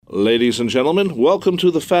Ladies and gentlemen, welcome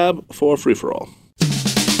to the Fab Four Free-For-All.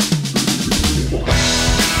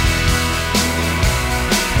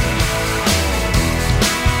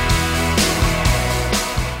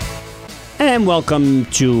 And welcome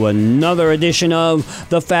to another edition of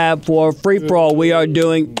the Fab Four Free-For-All. We are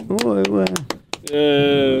doing...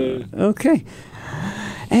 Okay.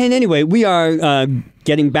 And anyway, we are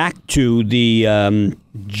getting back to the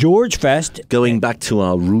George Fest. Going back to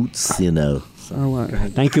our roots, you know. So,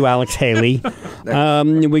 thank you, Alex Haley.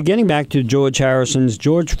 We're getting back to George Harrison's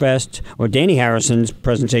George Fest, or Danny Harrison's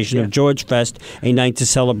presentation of George Fest, a night to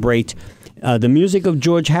celebrate the music of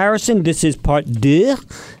George Harrison. This is part 2.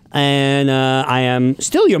 And I am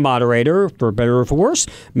still your moderator, for better or for worse,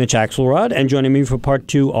 Mitch Axelrod. And joining me for part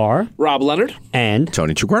 2 are... Rob Leonard. And...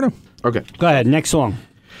 Tony Chiguarno. Okay. Go ahead, next song.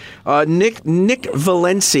 Nick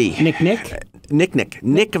Valenci.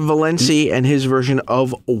 Nick Valenci and his version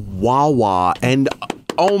of Wawa. And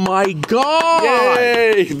oh my God!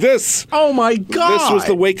 Yay! Oh my God! This was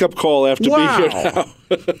the wake-up call after being here now.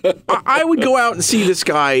 I would go out and see this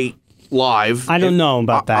guy live. I don't know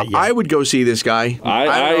about that yet. I would go see this guy. I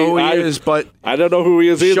don't know who he is, but I don't know who he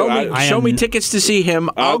is either. Show me tickets to see him.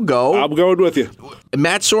 I'll go. I'm going with you.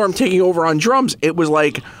 Matt Sorum taking over on drums. It was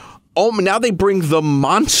like, oh, now they bring the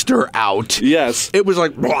monster out. Yes. It was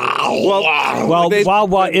like, wow.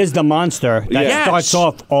 Wawa is the monster that starts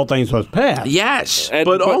off All Things Must Pass. Yes.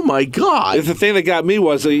 But oh my God. The thing that got me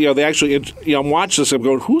was, they actually, I'm watching this, I'm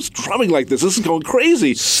going, who's drumming like this? This is going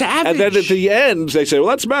crazy. Savage. And then at the end, they say, well,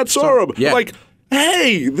 that's Matt Sorum. Yeah. I'm like,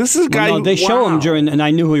 hey, this is a guy. They show him during, and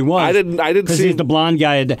I knew who he was. I didn't because see he's the blonde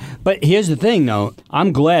guy. But here's the thing, though.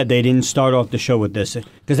 I'm glad they didn't start off the show with this,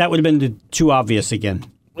 because that would have been too obvious again.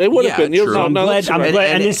 It would have been. True. I'm glad,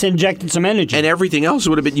 and this injected some energy. And everything else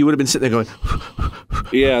would have been, you would have been sitting there going,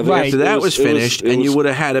 yeah. Right. After that was finished, and you would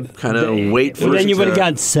have had to kind of wait for it. Then you would have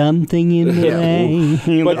got something in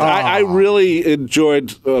there. But I really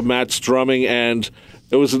enjoyed Matt's drumming, and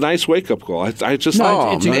it was a nice wake-up call. It's it's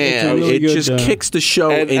really good, just kicks the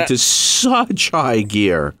show into such high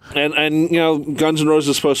gear. And Guns N' Roses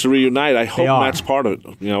is supposed to reunite. I hope Matt's part of it. I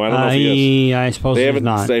don't know if he is. I suppose he's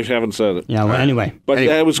not. They haven't said it. Yeah. Well, anyway. But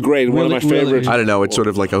that was great. One of my favorites. I don't know. It's sort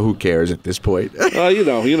of like a who cares at this point. You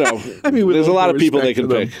know. I mean, there's a lot of people they can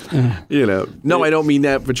pick. No, I don't mean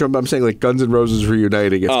that. But I'm saying like Guns N' Roses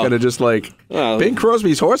reuniting. It's kind of just like Bing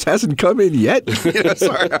Crosby's horse hasn't come in yet.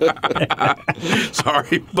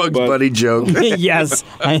 Sorry, Bugs Bunny joke. Yes.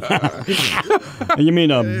 You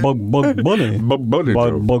mean a Bug Bunny? Bug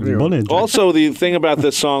Bunny joke. Also, the thing about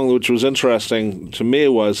this song, which was interesting to me,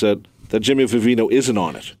 was that Jimmy Vivino isn't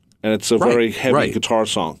on it. And it's a very heavy guitar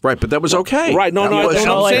song. Right, but that was okay. Right, I'm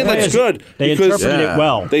saying that's good. They interpreted it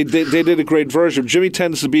well. They did a great version. Jimmy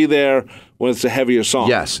tends to be there when it's a heavier song.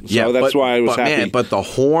 Yes, so that's why I was happy. Man, but the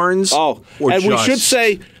horns we should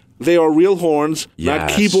say they are real horns,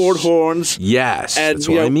 not keyboard horns. Yes, and, that's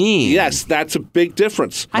what I mean. Yes, that's a big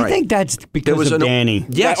difference. I think that's because of Danny.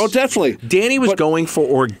 Yes. Oh, definitely. Danny was going for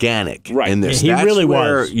organic in this. Yeah, he really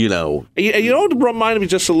was. And you know what reminded me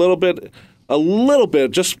just a little bit,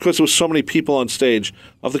 just because there was so many people on stage,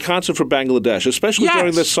 of the concert for Bangladesh, especially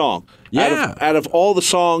during this song. Yeah. Out of all the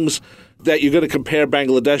songs that you're going to compare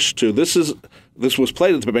Bangladesh to, this was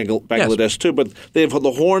played at Bangladesh too, but they have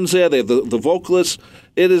the horns there, they have the vocalists.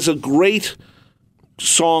 It is a great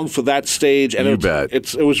song for that stage, and it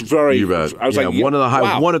was very. You bet. I was like, one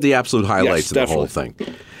of the absolute highlights of the whole thing.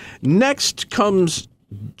 Next comes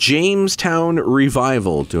Jamestown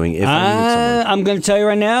Revival doing If I Need Someone. I'm going to tell you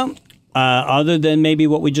right now, other than maybe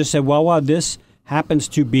what we just said, this happens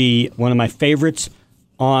to be one of my favorites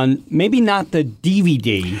on maybe not the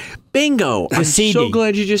DVD. Bingo! I'm CD. so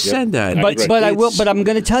glad you just said that. But I'm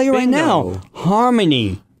going to tell you right now,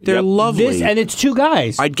 Harmony. They're lovely. And it's two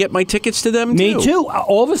guys. I'd get my tickets to them, Me too.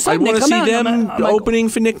 All of a sudden, I want to see them opening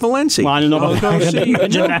for Nick Valenci. Well, I don't know about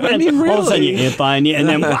that. I mean, really. All of a sudden, if I need, and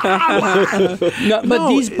then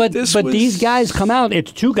these guys come out.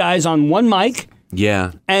 It's two guys on one mic.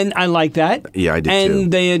 Yeah. And I like that. Yeah, I did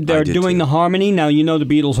and too. And they're doing the harmony. Now, the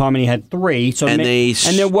Beatles harmony had 3. So and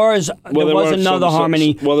there was another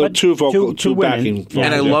harmony. Well, there were two backing. Yeah.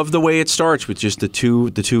 And I love the way it starts with just the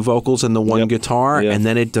two vocals and the one guitar, and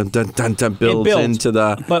then it builds into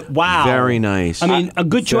the. But wow. Very nice. I mean, a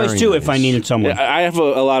good choice, too, if I needed someone. Yeah, I have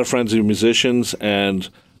a lot of friends who are musicians, and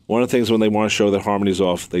one of the things when they want to show their harmonies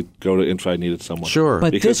off, they go to If I Needed Someone. Sure.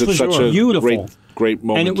 But because this was such beautiful. Great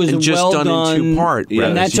moment. And it was just well done in 2 parts. Yeah.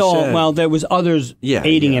 And that's all. Said. Well, there was others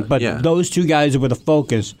aiding it, but those two guys were the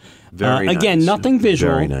focus. Very again, nice. nothing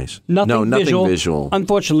visual. Very nice. Nothing visual.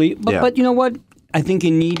 Unfortunately. But you know what? I think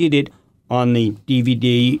you needed it on the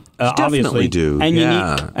DVD. Obviously, do. And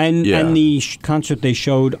and the concert they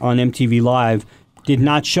showed on MTV Live did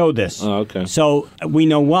not show this. Oh, okay. So we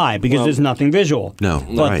know why, because there's nothing visual. No,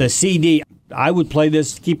 But right. the CD, I would play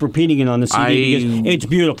this, keep repeating it on the CD because it's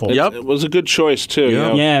beautiful. Yep. It was a good choice too. You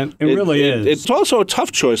know? Yeah, it really is. It's also a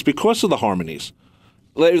tough choice because of the harmonies.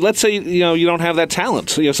 Let's say you don't have that talent.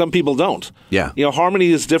 Some people don't. Yeah. Harmony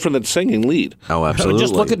is different than singing lead. Oh, absolutely.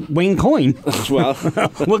 Just look at Wayne Coyne. Well,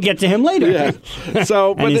 We'll get to him later. yeah.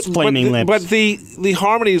 So, And his flaming lips. But the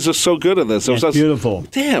harmonies are so good in this. It's beautiful.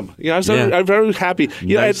 Damn. I'm Yeah. very happy.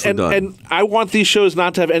 Nicely done. And I want these shows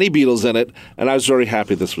not to have any Beatles in it, and I was very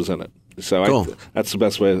happy this was in it. So Cool. that's the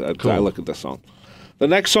best way I look at this song. The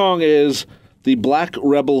next song is the Black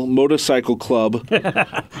Rebel Motorcycle Club.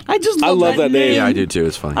 I just love that name. Yeah, I do too.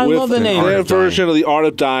 It's funny. I love the name. Their Art of Dying. version of the Art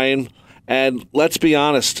of Dying. And let's be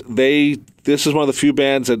honest, this is one of the few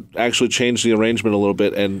bands that actually changed the arrangement a little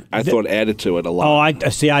bit, and I thought added to it a lot. Oh, I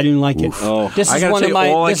didn't like it. Oh. This I is gotta one tell of you, my.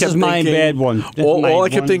 all I This kept is my thinking- bad one. This is All my I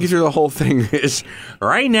kept one. thinking through the whole thing is,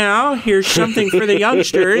 right now, here's something for the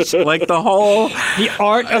youngsters, like the whole. The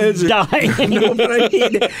Art of Dying. No, but I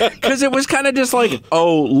mean, because it was kind of just like,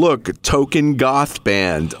 oh, look, token goth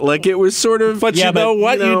band. Like it was sort of. But Yeah, you know but,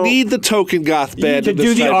 what? you know- You need the token goth band to in this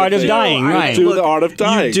do the type Art of thing. Dying, I right. do Look, the Art of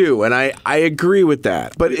Dying. You do, and I agree with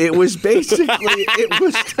that. But it was basically it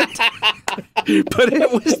was. But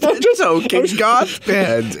it was the token goth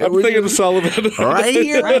band. It I'm was thinking of Sullivan. right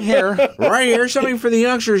here, something for the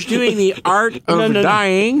youngsters doing the art of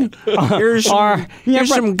dying. Here's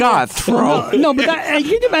some goth throw. No, but can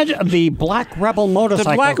you imagine the Black Rebel The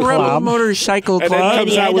Motorcycle Black Club? Rebel Motorcycle And then Club.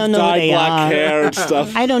 comes Eddie, I out with don't know who dyed they black are. hair and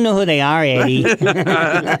stuff. I don't know who they are, Eddie.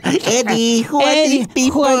 Eddie, who are these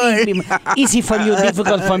people? Who are these people? Easy for you,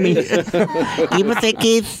 difficult for me. Give us a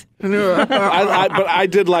kiss. But I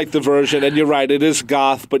did like the version, and you're right, it is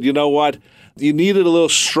goth, but you know what? You needed a little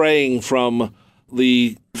straying from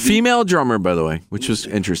the... Female drummer, by the way, which was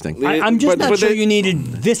interesting. I'm just But not sure they- you needed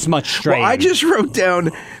this much straight. I just wrote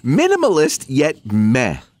down minimalist yet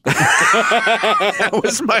meh. That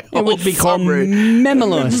was my It whole would be called summary.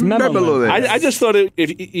 Memolous. I just thought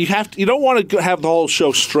if you don't want to have the whole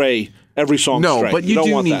show stray, every song No, stray. but you don't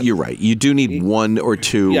do want need. that. You're right. You do need one or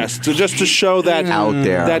two. Yes, to show that Out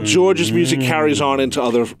there. that George's music carries on into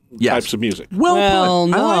other Yes. types of music. Well, Well,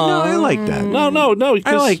 put. I like that. No.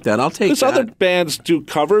 I like that. I'll take Because that. other bands do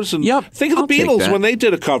covers, and Yep, think of I'll the take Beatles that. when they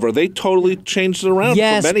did a cover. They totally changed it around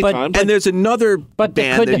Yes, many but- times. And there's another But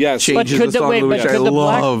band that yes. changes could the song, wait, which but I could the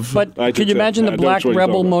love. Black, but I do could you too. imagine I the know Black which one you're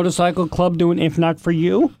Rebel talking about. Motorcycle Club doing "If Not for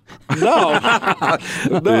You"? no,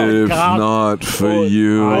 if God. not for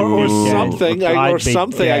you, or I'd something, I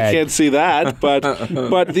be I dead. can't see that.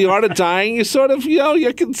 But the Art of Dying, you sort of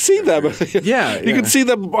you can see them. Yeah, you can see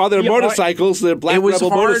them on their Yeah, motorcycles, their Black it was Rebel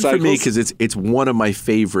hard motorcycles. for me because it's one of my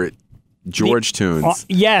favorite George tunes.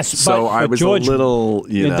 Yes, So I was George, a little,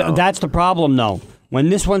 That's the problem, though. When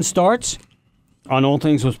this one starts, on All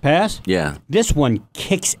Things Was Past, Yeah. this one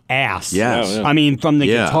kicks ass. Yes. Yeah, yeah. I mean, from the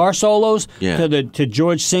Yeah. guitar solos Yeah. to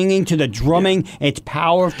George singing to the drumming, it's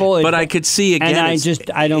powerful. But I could see again. and it's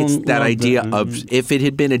don't. that love idea the- of if it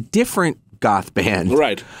had been a different goth band,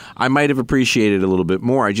 Right. I might have appreciated it a little bit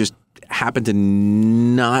more. I just happen to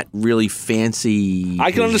not really fancy.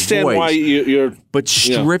 I can his understand voice. why you're. But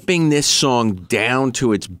stripping this song down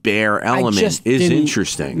to its bare element just is didn't-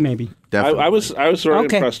 interesting. maybe. Definitely. I was very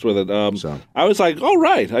Okay. impressed with it. I was like, oh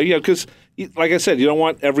right, because like I said, you don't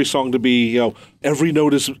want every song to be every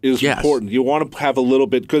note is Yes. important. You want to have a little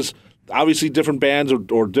bit because obviously different bands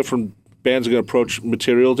or different bands are going to approach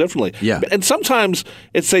material differently. Yeah. And sometimes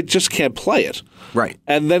they just can't play it. Right.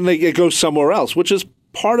 And then it goes somewhere else, which is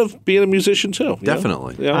part of being a musician too. you know?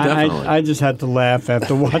 Definitely. Yeah. Definitely. I just had to laugh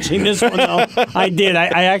after watching this one. Though. I did.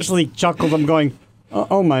 I actually chuckled. I'm going,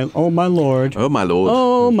 oh my lord. Oh my lord.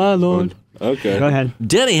 Oh my lord. Okay. Go ahead.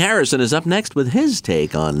 Denny Harrison is up next with his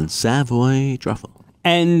take on Savoy Truffle.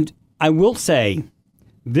 And I will say,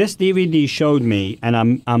 this DVD showed me, and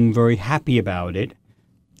I'm very happy about it,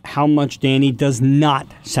 how much Danny does not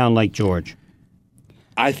sound like George.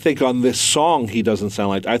 I think on this song he doesn't sound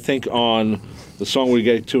like. I think on the song we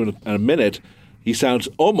get to in a minute, he sounds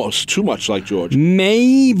almost too much like George.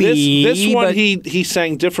 Maybe This one but- he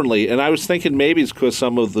sang differently, and I was thinking maybe it's because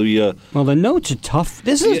some of the well, the notes are tough.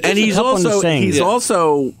 This is And this is he's a tough one to also sing. he's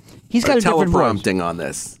also He's got a different voice. teleprompting on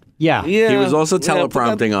this. Yeah. yeah He was also yeah, but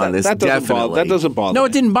teleprompting on this. That doesn't definitely. bother. That doesn't bother. No, me.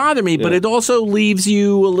 it didn't bother me, but Yeah. it also leaves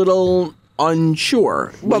you a little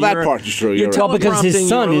unsure. Well, that part is true. You're right. Well, because his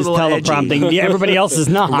son is teleprompting. Everybody else is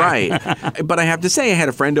not. Right. But I have to say, I had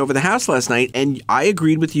a friend over the house last night, and I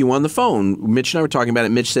agreed with you on the phone. Mitch and I were talking about it.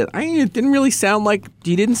 Mitch said, it didn't really sound like,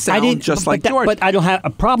 he didn't sound just like George. But I don't have a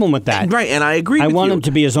problem with that. Right, and I agree with you. I want him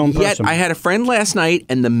to be his own person. Yet, I had a friend last night,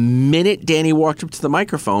 and the minute Danny walked up to the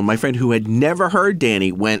microphone, my friend who had never heard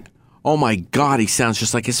Danny went, "Oh my God, he sounds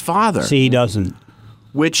just like his father." See, he doesn't.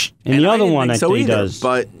 Which and the other one I think he either, does.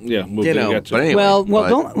 But yeah, we'll get to. But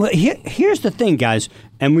anyway, here's the thing, guys,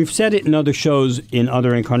 and we've said it in other shows in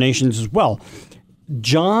other incarnations as well.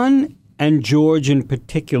 John and George in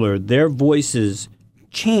particular, their voices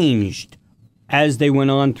changed as they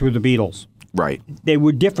went on through the Beatles. Right. They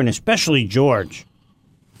were different, especially George.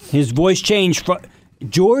 His voice changed.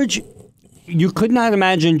 George, you could not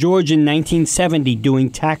imagine George in 1970 doing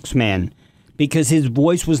Taxman because his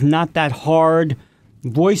voice was not that hard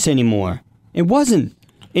voice anymore. It wasn't.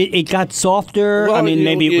 It got softer. Well,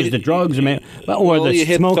 maybe it was the drugs, or the you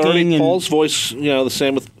hit smoking. 30, Paul's voice, the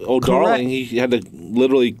same with Darling. He had to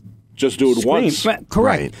literally just do it once.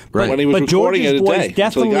 Correct. Right. When he was recording George's it a voice day,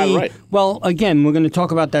 definitely. until he got it right. Well, again, we're going to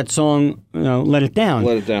talk about that song, "Let It Down."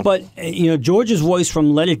 Let It Down. But George's voice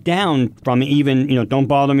from "Let It Down," from even "Don't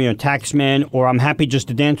Bother Me" or "Taxman" or "I'm Happy Just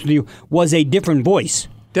to Dance with You," was a different voice.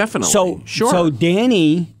 Definitely. So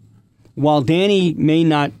Danny, while Danny may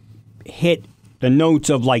not hit the notes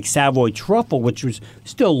of like Savoy Truffle, which was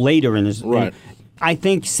still later in his right. I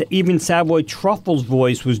think even Savoy Truffle's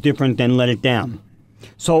voice was different than "Let It Down."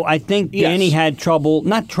 So I think Danny had trouble.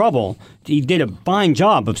 Not trouble. He did a fine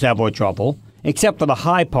job of Savoy Truffle, except for the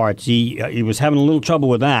high parts. He was having a little trouble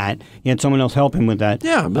with that. He had someone else help him with that.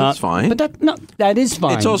 Yeah, that's fine. But that is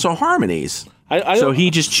fine. It's also harmonies. So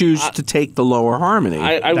he just chooses to take the lower harmony.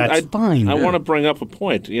 That's fine. I want to bring up a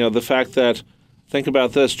point. The fact that, think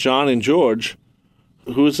about this, John and George,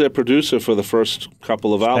 who's their producer for the first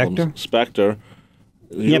couple of albums? Spector.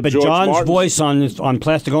 Yeah, but George John's Martin's voice on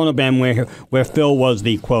Plastic Ono Band, where Phil was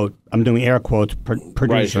the quote, I'm doing air quotes, producer.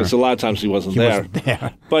 Right, because a lot of times he wasn't there.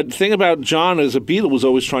 But the thing about John as a Beatle was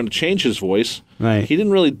always trying to change his voice. Right. He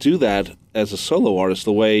didn't really do that as a solo artist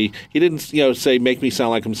the way he didn't, say, make me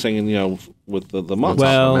sound like I'm singing, with the monks.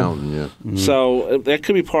 Well, mountain, So that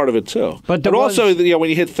could be part of it too. But also, when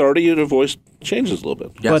you hit 30, your voice changes a little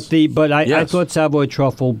bit. Yes. I thought Savoy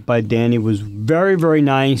Truffle by Danny was very, very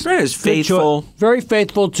nice. Very faithful. Very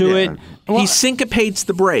faithful to it. Well, he syncopates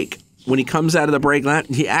the break. When he comes out of the break,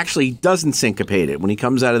 he actually doesn't syncopate it. When he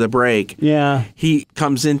comes out of the break, he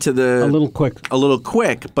comes into the... A little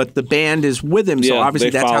quick. But the band is with him, so obviously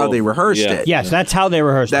that's how they rehearsed it. Yes, that's how they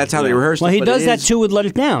rehearsed it. That's how they rehearsed it. Well, he does that too with Let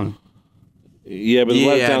It Down. Yeah, but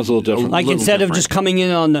Let It Down's a little different. Like instead of just coming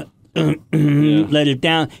in on the... Let It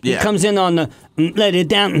Down. He comes in on the Let It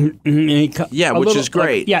Down. Which is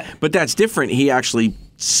great. But that's different. He actually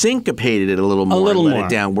syncopated it a little more and let it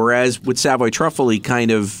down. Whereas with Savoy Truffle, he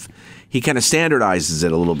kind of standardizes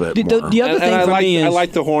it a little bit more. The other thing for me is... I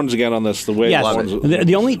like the horns again on this, the way the horns...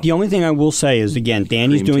 The only thing I will say is, again,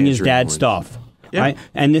 Danny's doing his dad's stuff. Right?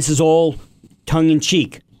 And this is all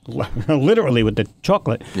tongue-in-cheek. Literally with the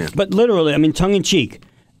chocolate. Yeah. But literally, tongue-in-cheek.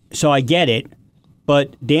 So I get it.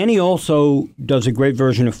 But Danny also does a great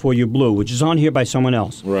version of For You Blue, which is on here by someone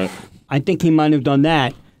else. Right. I think he might have done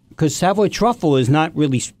that because Savoy Truffle is not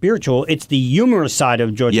really spiritual. It's the humorous side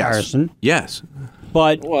of George Harrison. Yes.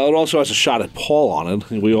 But well, it also has a shot at Paul on it.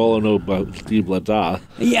 We all know about Steve Ledda.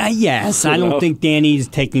 Yes. I don't think Danny's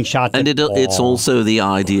taking shots at Paul. And it's also the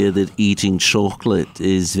idea that eating chocolate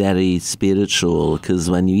is very spiritual because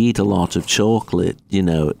when you eat a lot of chocolate,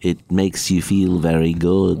 it makes you feel very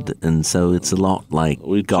good. And so it's a lot like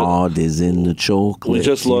God is in the chocolate. We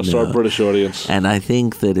just lost our British audience. And I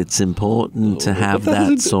think that it's important to have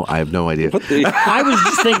that. So I have no idea. I was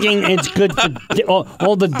just thinking it's good for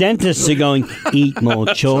all the dentists are going, eat more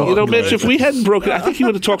chocolate. Mitch, if we hadn't broken, I think he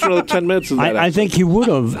would have talked for another 10 minutes. I think he would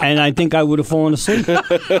have, and I think I would have fallen asleep.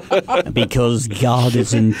 Because God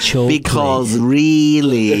is in chocolate. Because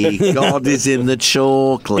really, God is in the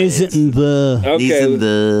chocolate. Isn't in the... Okay. He's in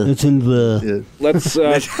the... It's in the...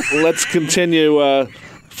 Let's continue.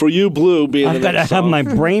 For You Blue being I've got to have my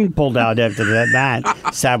brain pulled out after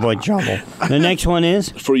that Savoy Truffle. The next one is...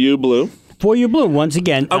 For You Blue. For You Blue, once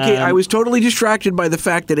again. Okay, I was totally distracted by the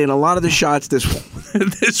fact that in a lot of the shots, this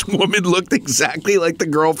woman looked exactly like the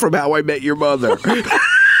girl from How I Met Your Mother.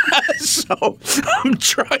 So I'm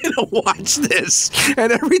trying to watch this,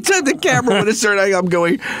 and every time the camera would start, I'm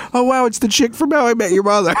going, "Oh wow, it's the chick from How I Met Your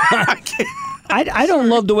Mother." I don't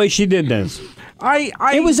love the way she did this.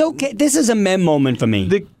 It was okay. This is a mem moment for me.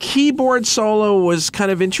 The keyboard solo was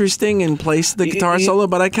kind of interesting in place of the guitar solo,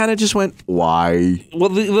 but I kind of just went, why? Well,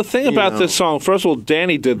 the thing about this song, first of all,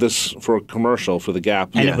 Danny did this for a commercial for The Gap.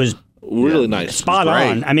 and it was really nice. spot great.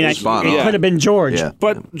 on. I mean, It was spot it on. could have been George. Yeah.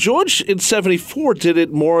 But George in '74 did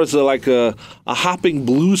it more as a hopping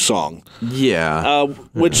blues song, Yeah.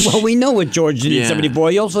 which Well, we know what George did in Yeah.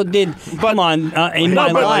 '74. He also did, in My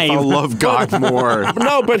Life. I love God more.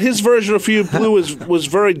 no, but his version of "For You Blue" was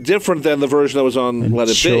very different than the version that was on "Let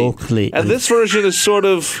It Chocolate. Be," and this version is sort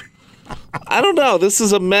of. I don't know. This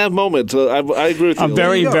is a mad moment. I agree with you. A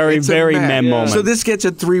very, No, very, it's a very meh. mem moment. So this gets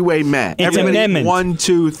a three-way meh. It's a Everybody, meh. 1,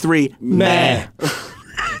 2, 3, meh.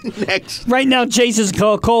 Next. Right now, Chase's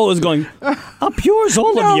Cole is going, up yours,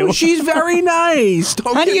 all of you. No, she's very nice.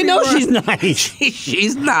 Don't How do get you me know wrong. she's nice?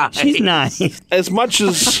 She's nice. She's nice. As much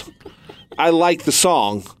as I like the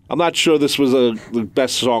song, I'm not sure this was the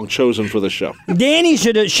best song chosen for the show. Danny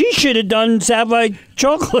should have done Savoy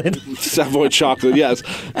Chocolate. Savoy Chocolate, yes.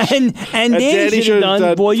 And Danny should have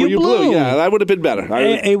done For You Blue. Yeah, that would have been better.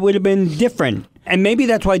 It would have been different. And maybe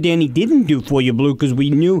that's why Danny didn't do For You Blue, because we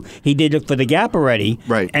knew he did it for The Gap already.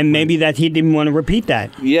 Right. And maybe that he didn't want to repeat that.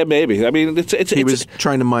 Yeah, maybe. I mean, He was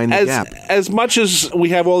trying to mind the gap. As much as we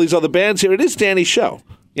have all these other bands here, it is Danny's show, for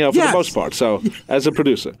Yes. the most part. So, as a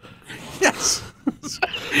producer. Yes.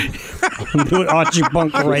 I'm doing Archie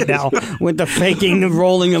Bunker right now with the faking, the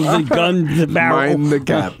rolling of the gun, the barrel. Mind the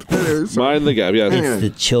gap. Mind the Gap, yeah.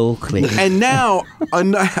 The chocolate. And now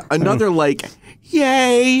another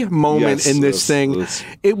yay moment Yes, in this yes, thing. yes.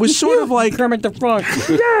 It was sort of like Kermit the Frog.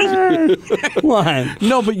 Yay! What?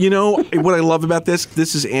 no, but you know what I love about this?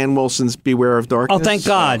 This is Ann Wilson's "Beware of Darkness." Oh, thank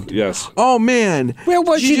God. Yes. Oh man, Where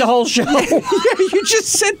was she the whole show? You just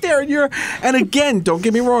sit there and again, don't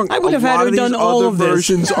get me wrong. I would have a had lot her of these done all other of this.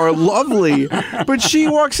 versions are lovely, but she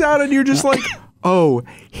walks out and you're just like, oh,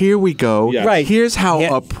 here we go. Yeah. Right. Here's how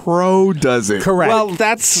Yeah. a pro does it. Correct. Well,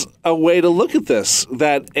 that's a way to look at this.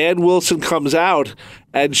 That Ann Wilson comes out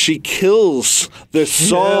and she kills the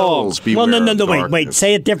song. Kills Well, Beware no, of wait. Darkness.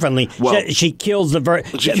 Say it differently. Well, she kills the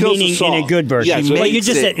She kills the meaning in song. a good version. Yeah, she well, you makes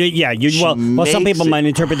just it- said, yeah. she Well, some makes people might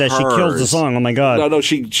interpret that she kills the hers. song. Oh my God. No,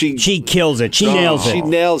 she kills it. She nails it. She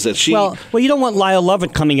nails it. Well, you don't want Lyle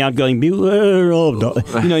Lovett coming out going, "Beware of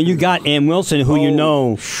Darkness." You got Ann Wilson, who you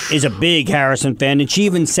know is a big Harrison fan, and she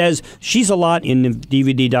even says she's a lot in the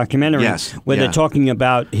DVD documentary Yes, where yeah. they're talking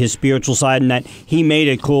about his spiritual side and that he made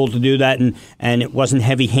it cool to do that, and it wasn't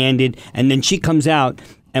heavy-handed. And then she comes out,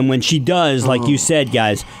 and when she does, like you said,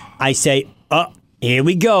 guys, I say, here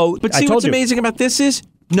we go. But I see told what's you. amazing about this is,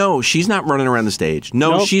 no, she's not running around the stage.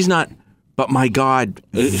 No, Nope. she's not. But my God,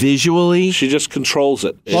 visually, she just controls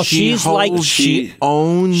it. Well, she she's like- holds, she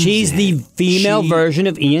owns. She's the it. female She- version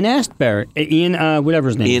of Ian Astbury. whatever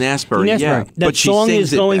his name Ian is. Astbury, yeah. That But she song sings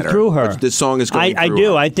is it going better. through her. But the song is going I through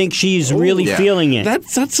do. her. I think she's really yeah. feeling it.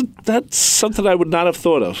 That's something I would not have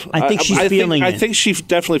thought of. I think she's feeling I it. think she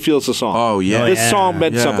definitely feels the song. Oh, yeah. This yeah. song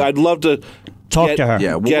meant Yeah. something. I'd love to Talk to her.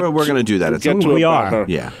 Yeah, we're going to do that. At Get some to point. We about are. her.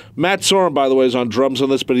 Yeah. Matt Sorum, by the way, is on drums on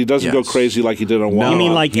this, but he doesn't go Yes. crazy like he did on No. Wild. You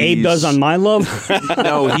mean like Abe does on My Love?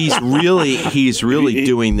 No, he's really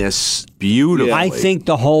doing this beautifully. I think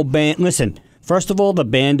the whole band. Listen, first of all, the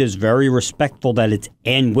band is very respectful that it's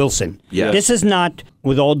Ann Wilson. Yes. This is not,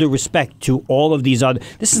 with all due respect to all of these other.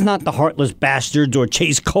 This is not the Heartless Bastards or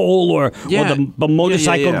Chase Cole or Yeah. the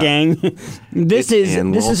Motorcycle Yeah. Gang. This It's is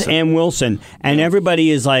Ann Wilson. Ann Wilson, and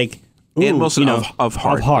everybody is like. Ann ooh, Wilson you know, of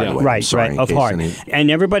Heart, of heart, by the way. right, Sorry, right, in of case heart, any-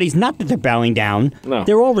 and everybody's not that they're bowing down. No.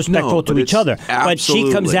 They're all respectful No, to but each it's other. But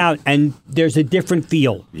she comes absolutely- out, and there's a different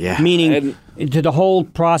feel. Yeah. meaning to the whole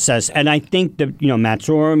process. And I think that Matt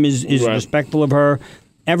Sorum is Right. respectful of her.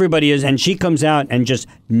 Everybody is, and she comes out and just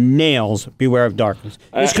nails "Beware of Darkness."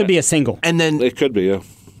 This could be a single. And then It could be, yeah.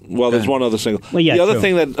 Well, there's one other single. Well, yeah, the other true.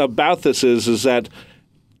 thing that about this is that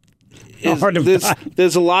Heart of God.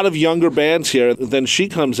 there's a lot of younger bands here. Then she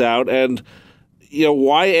comes out, and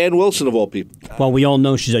why Ann Wilson of all people? Well, we all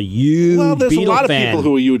know she's a huge Well, there's Beatle a lot fan. of people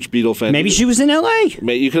who are huge Beatle fans. Maybe she was in L.A.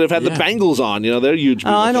 You could have had the Bangles on. They're huge.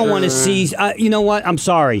 Beatle I don't fans. want to see. You know what? I'm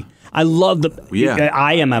sorry. I love the. Yeah.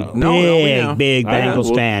 I am a No, we know. big I know. Bengals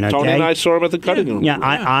Well, fan. Okay. Tony and I saw him at the cutting room. Yeah,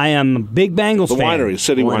 I am a big Bengals The fan. winery,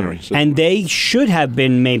 City Winery. And they should have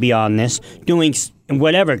been maybe on this doing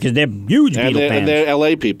whatever because they're huge And Beatle they're, fans. and they're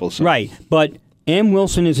LA people. So. Right, but Ann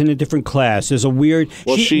Wilson is in a different class. There's a weird.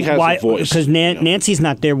 Well, she has a voice. because Nancy's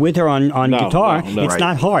not there with her on No, guitar. no. It's Right.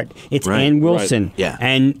 not Hart. It's Right. Ann Wilson. Right. Yeah.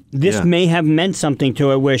 And this Yeah. may have meant something to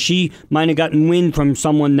her, where she might have gotten wind from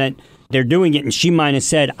someone that they're doing it, and she might have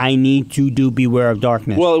said, I need to do Beware of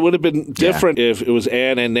Darkness. Well, it would have been different if it was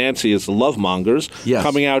Ann and Nancy as the Love Mongers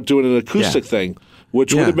coming out doing an acoustic thing,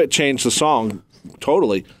 which would have changed the song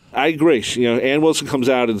totally. I agree. Ann Wilson comes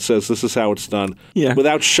out and says, "This is how it's done,"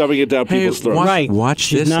 without shoving it down people's throats. Right. Watch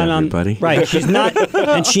She's this, not everybody. Right. She's not,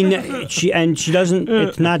 and she doesn't.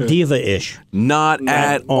 It's not diva-ish. Not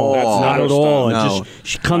at all. That's Not at all. No.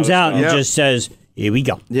 She comes out and just says, "Here we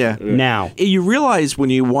go." Yeah. Now. You realize when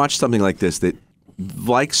you watch something like this that,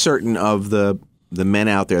 like certain of the men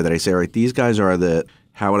out there that I say, all right, these guys are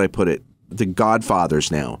how would I put it, the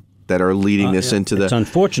godfathers now that are leading this into the. It's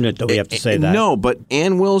unfortunate that we have to say that. No, but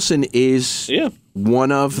Ann Wilson is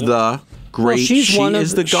one of the great. she's one of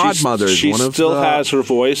is the godmother. She one of still the, has her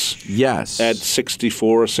voice. Yes. At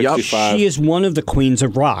 64 or 65. She is one of the queens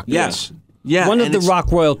of rock. Yes. Yeah. One of and the it's-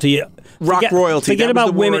 rock royalty. Rock royalty. Forget That was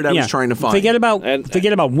about the women. word I was trying to find. Forget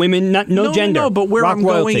about women. No gender. No, but where rock I'm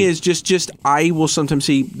royalty. going is just I will sometimes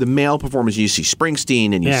see the male performers. You see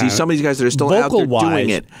Springsteen, and you see some of these guys that are still out there Vocal-wise, doing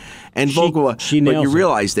it. And she but nails you it.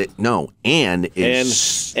 realize that Ann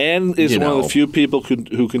is Ann is one of the few people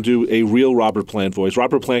who can do a real Robert Plant voice.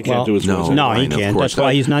 Robert Plant can't do his voice. No, he Of can't. course That's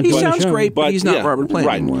why he's not He doing the sounds show. great, but he's not Robert Plant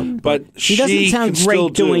right. anymore. But She doesn't sound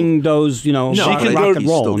great doing those, she rock can and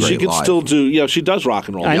roll. still She great can live. still do. Yeah, she does rock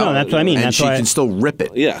and roll. I know, that's what I mean. And That's she why can still rip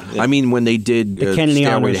it. Yeah. I mean, when they did Kennedy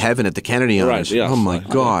Stairway Honors. to Heaven at the Kennedy Right, Honors. yes. Oh, my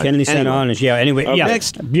God. Kennedy Center Anyway. Honors. Yeah. Anyway. Yeah.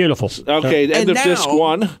 Next. Beautiful. Okay, end And of disc now-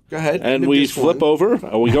 1. Go ahead, And end of we disc flip 1. over.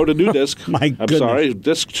 We go to new disc. My I'm goodness. sorry,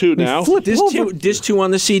 disc 2 now. Disc two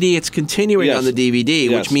on the CD. It's continuing Yes. on the DVD,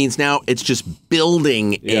 Yes. which means now it's just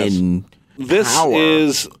building Yes. in This power.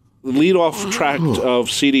 is the lead-off track of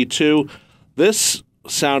CD2. This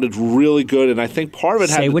sounded really good, and I think part of it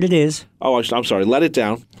Say had. what it is. Oh, I'm sorry. Let It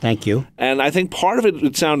Down. Thank you. And I think part of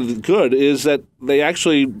it sounded good is that they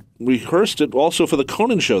actually rehearsed it also for the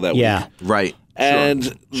Conan show that week. Yeah. right.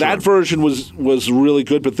 And that version was really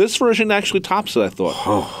good, but this version actually tops it, I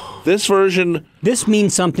thought. This version, This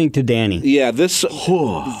means something to Danny. yeah,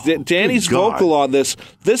 Danny's Good God. vocal on this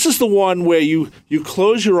is the one where you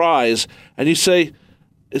close your eyes and you say,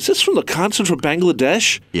 is this from the concert for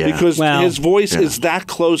Bangladesh? Yeah. Because Well, his voice is that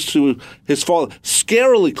close to his father.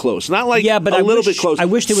 Scarily close. Not like but a I little wish- bit close. I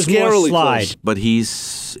wish there was more Scarily slide. close. But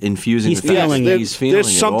he's infusing He's the fact feeling that it. he's feeling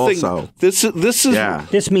There's something. it also. This is Yeah.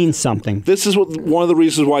 This means something. This is one of the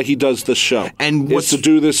reasons why he does this show. And is what's- to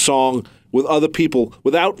do this song with other people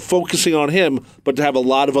without focusing on him, but to have a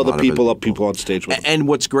lot of other people on stage with him. And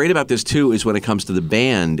what's great about this too is when it comes to the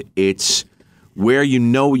band, it's where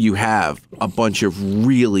you have a bunch of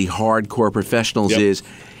really hardcore professionals Yep. is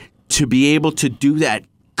to be able to do that,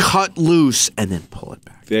 cut loose and then pull it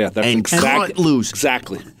back. Yeah, that's and exactly cut loose.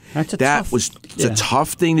 Exactly. That's a That tough, was yeah. a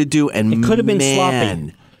tough thing to do, and It could have been man,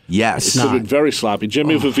 sloppy. Yes, It could have been very sloppy.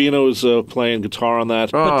 Jimmy Vivino is playing guitar on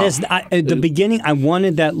that. But there's at the beginning. I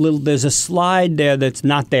wanted that little. There's a slide there that's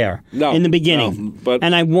not there No, in the beginning, no, but-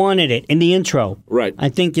 and I wanted it in the intro. Right. I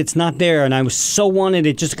think it's not there, and I was so wanted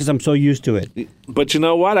it just because I'm so used to it. But you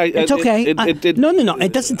know what? It's okay. No.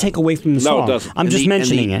 It doesn't take away from the No, it song. doesn't. I'm And just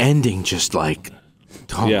mentioning and it. the ending just like,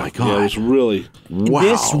 oh yeah, my God, yeah, it was really. wow.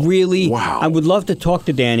 This really, wow. I would love to talk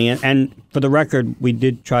to Danny, and for the record, we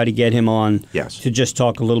did try to get him on Yes. to just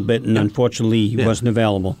talk a little bit, and unfortunately, he wasn't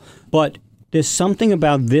available. But there's something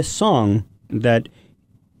about this song that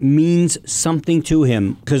means something to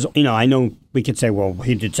him, because, I know we could say, well,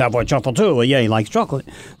 he did Savoy Truffle too. Well, yeah, he likes chocolate.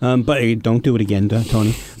 But don't do it again,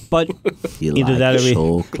 Tony. But He either that likes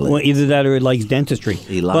or chocolate. either that or he likes dentistry.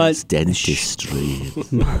 He likes But- dentistry.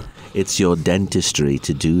 It's your dentistry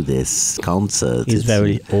to do this concert. He's It's-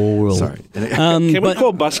 very old. Sorry. Can we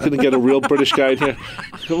call Buskin and get a real British guy in here?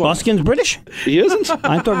 Come on. Buskin's British? He isn't?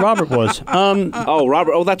 I thought Robert was. Oh,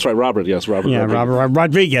 Robert. Oh, that's right. Robert. Yes, Robert. Yeah, Robert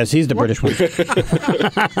Rodriguez. He's the British one.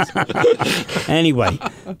 Anyway,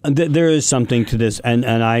 there is something to this, and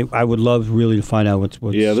I would love really to find out what's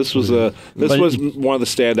Yeah, this was one of the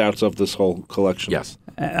standouts of this whole collection. Yes.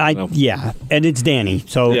 Yeah, and it's Danny,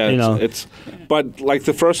 so Yeah, it's but like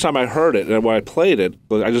the first time I heard it and when I played it,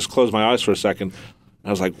 I just closed my eyes for a second. And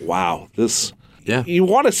I was like, wow, this. Yeah. You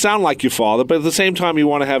want to sound like your father, but at the same time, you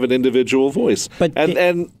want to have an individual voice. But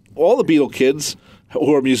and all the Beatle kids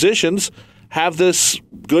who are musicians have this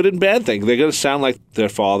good and bad thing. They're going to sound like their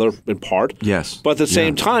father in part. Yes. But at the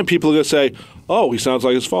same time, people are going to say, oh, he sounds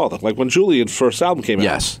like his father. Like when Julian's first album came out.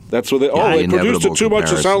 Yes. That's where they, the they produced it inevitable too much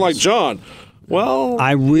to sound like comparisons. John. Well,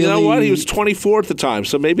 I you know really- what? He was 24 at the time,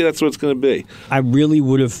 so maybe that's what it's going to be. I really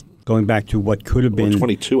would have, going back to what could have Or been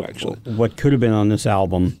 22, actually. what could have been on this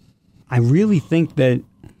album. I really think that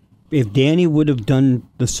if Danny would have done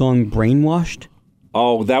the song "Brainwashed,"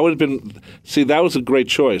 Oh, that would have been. See, that was a great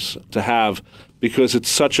choice to have because it's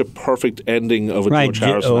such a perfect ending of a George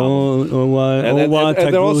Harrison album.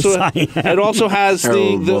 It also has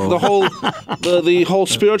the whole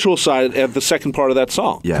spiritual side at the second part of that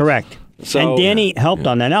song. Yes. Correct. So, and Danny helped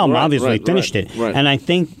on that album. Obviously, finished it, right. and I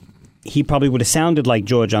think he probably would have sounded like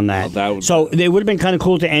George on that. So it would have been kind of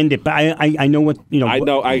cool to end it. But I know what you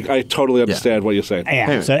know. I totally understand what you're saying.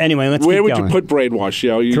 Yeah. So anyway, let's. Where keep would going. you put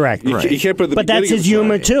Brainwash? Correct. You can't put the. But that's his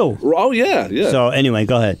humor too. Oh yeah. So anyway,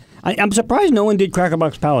 go ahead. I'm surprised no one did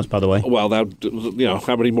Crackerbox Palace, by the way. Well,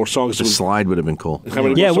 how many more songs? The slide would have been cool. How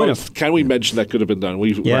many more songs can we mention that could have been done?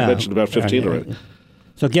 We've mentioned about 15 already.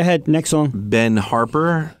 So go ahead, next song. Ben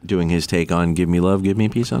Harper doing his take on "Give Me Love, Give Me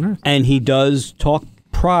Peace on Earth," and he does talk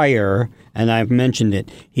prior, and I've mentioned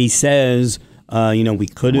it. He says, we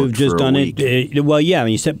could have just done it.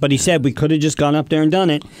 He said we could have just gone up there and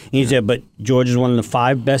done it. And he said, but George is one of the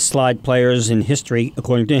 5 best slide players in history,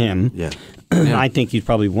 according to him. Yeah. I think he's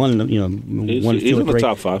probably one of the, he's one of two or in the three.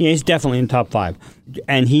 top 5. Yeah, he's definitely in the top 5,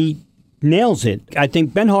 and he nails it. I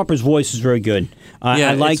think Ben Harper's voice is very good.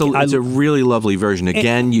 It's a really lovely version.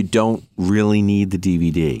 Again, you don't really need the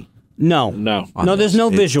DVD. No. There's no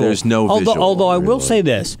visual. There's no visual. Although I will say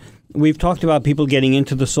this. We've talked about people getting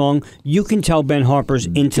into the song. You can tell Ben Harper's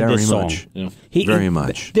into this song. Very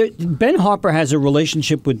much. Ben Harper has a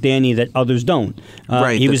relationship with Danny that others don't.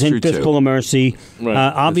 Right, he was in Fistful of Mercy. Right.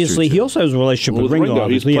 Obviously, he also has a relationship with Ringo.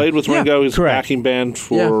 He's played with Ringo. His correct. backing band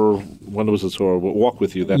for when was the tour? Walk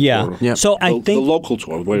With You. That tour. Yeah. So I think the local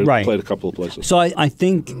tour where he played a couple of places. So I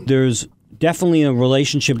think there's definitely a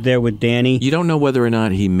relationship there with Danny. You don't know whether or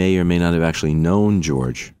not he may or may not have actually known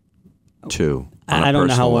George, too. I don't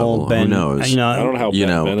know how old Ben. Who knows? I don't know how old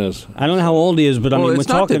Ben is. I don't know how old he is, but we're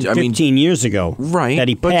talking 15 years ago, right? That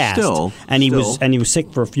he passed, but he was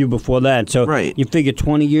sick for a few before that. So you figure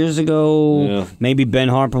 20 years ago, maybe Ben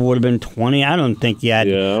Harper would have been 20. I don't think he had.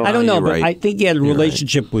 I don't know, but I think he had a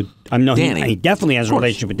relationship with. Danny. He definitely has a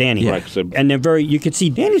relationship with Danny. Right. And they're very. You can see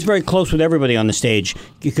Danny's very close with everybody on the stage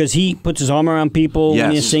because he puts his arm around people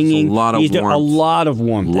when he's singing. A lot of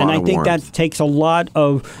warmth. And I think that takes a lot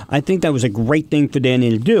of. I think that was a great thing for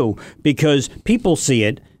Danny to do because people see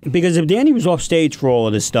it. Because if Danny was off stage for all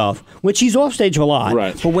of this stuff, which he's off stage a lot,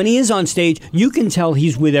 but when he is on stage, you can tell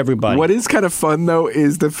he's with everybody. What is kind of fun, though,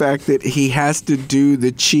 is the fact that he has to do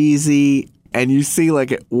the cheesy. And you see,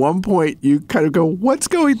 like, at one point, you kind of go, what's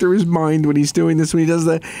going through his mind when he's doing this? When he does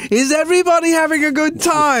the, is everybody having a good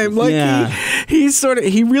time? Like,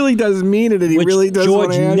 he really does mean it, and he really does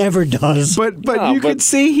George never does. But you can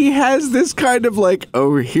see he has this kind of like,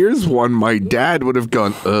 oh, here's one my dad would have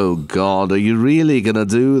gone, oh, God, are you really going to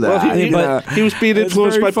do that? Well, he was being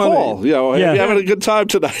influenced by Paul. Are you having a good time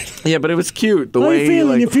tonight? Yeah, but it was cute. How way you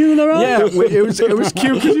feeling? You feeling all right? Yeah, it was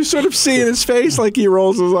cute because you sort of see in his face, like, he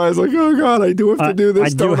rolls his eyes like, oh, God, I do have to do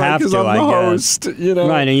this, don't I? Because I'm the host,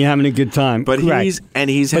 Right, and you're having a good time. But he's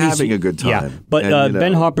having a good time. Yeah, but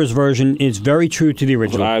Ben Harper's version is very true to the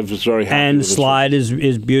original. I was very happy. And Slide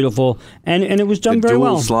is beautiful, and it was done very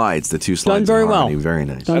well. The two slides done very well. Very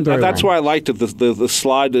nice. That's why I liked it. The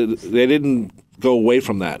slide, they didn't go away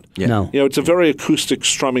from that. Yeah. No. It's a very acoustic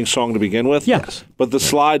strumming song to begin with. Yes. But the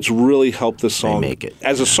slides really help this song make it.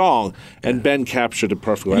 as a song, and Ben captured it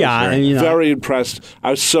perfectly. Yeah, I was very impressed. I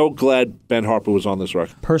was so glad Ben Harper was on this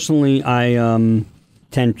record. Personally, I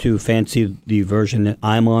tend to fancy the version that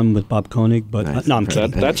I'm on with Bob Koenig, but no, I'm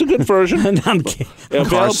kidding. That's a good version. I'm kidding.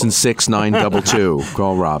 Carson 6922.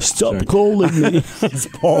 Call Rob. Stop calling me. It's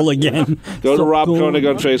Paul again. Go to Stop Rob calling Koenig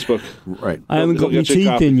on me. Facebook. Right. I haven't got my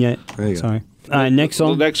teeth in yet. Sorry. Next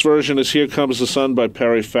song. The next version is "Here Comes the Sun" by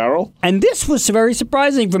Perry Farrell. And this was very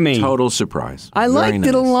surprising for me. Total surprise. I liked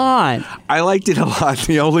it a lot. I liked it a lot.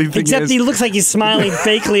 The only thing Except he looks like he's smiling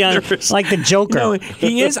fakely on like the Joker. No,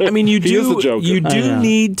 he is. I mean, you He is the Joker. You do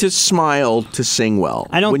need to smile to sing well.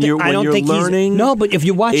 I don't when think. you're, I don't when think you're learning, he's. No, but if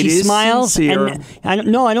you watch, it he is smiles. sincere.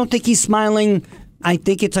 And I don't think he's smiling. I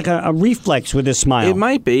think it's like a reflex with his smile. It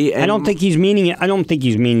might be. I don't think he's meaning it. I don't think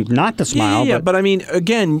he's meaning not to smile. Yeah, but I mean,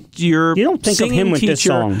 again, you don't think of him with this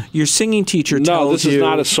song. Your singing teacher tells you. No, this is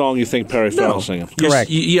not a song you think Perry Farrell's singing.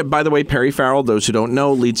 Correct. Yeah, by the way, Perry Farrell, those who don't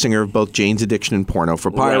know, lead singer of both Jane's Addiction and Porno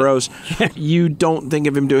for Pyros. Right. You don't think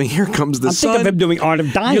of him doing Here Comes the Sun. Think of him doing Art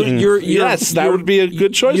of Dying. Yes, that would be a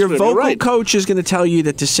good choice Your for him. vocal coach is going to tell you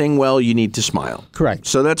that to sing well, you need to smile. Correct.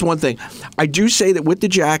 So that's one thing. I do say that with the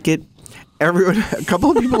jacket, a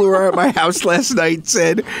couple of people who were at my house last night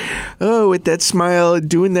said, "Oh, with that smile,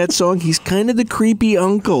 doing that song, he's kind of the creepy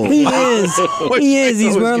uncle." He is. He is.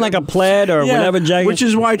 He's wearing like a plaid or whatever jacket. Which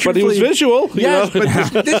is why, But he was visual. Yes,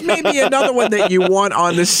 but this may be another one that you want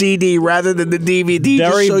on the CD rather than the DVD,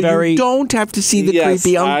 Very, just so very- you don't have to see the Yes,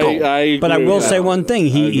 creepy uncle. I But I agree will with say that. one thing. I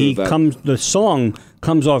agree He with that. comes. The song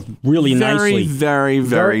comes off really nicely,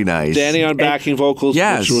 Very nice. Danny on backing vocals,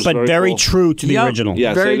 Yes. which was but very cool. true to the Yep. original.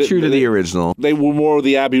 Yes, very they- true to they- the original. They were more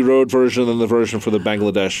the Abbey Road version than the version for the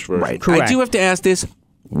Bangladesh version. Right. Correct. I do have to ask this.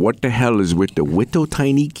 What the hell is with the Witto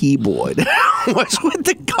tiny keyboard? What's with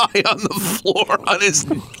the guy on the floor on his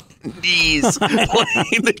knees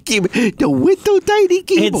playing the keyboard? The Witto tiny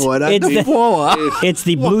keyboard on it's the the- floor. It's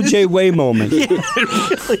the Blue Jay Way moment. Yeah,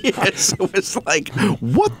 it really is. It was like,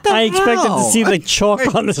 what the I expected hell? to see the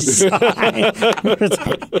chalk on the side.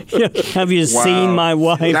 Have you seen my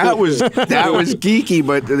wife? That was geeky,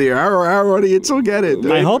 but our audience will get it.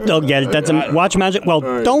 I hope they'll get it. That's a watch magic. Well,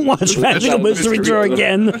 don't watch Magical Mystery Tour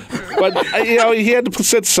again. But he had to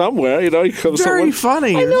sit somewhere. He comes Very someone.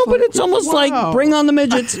 funny. I know, but it's almost like bring on the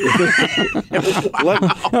midgets,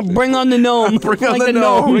 bring on the gnome, Bring on like the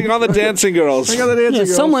gnome. Bring on the dancing girls. Bring on the dancing Yeah,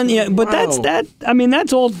 girls. someone. Yeah, but that's Wow. that. I mean,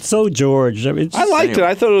 that's all so George. I mean, it's I liked it.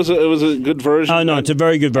 I thought it was a good version. Oh no, it's a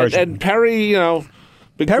very good version. And Perry,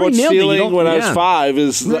 Big Perry Court nailed it. You Ceiling don't- when I was yeah. 5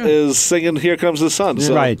 is singing "Here Comes the Sun."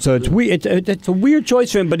 So. Right, so it's weird. It's a weird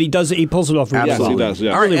choice for him, but he does it. He pulls it off. Really Yes, well. he does.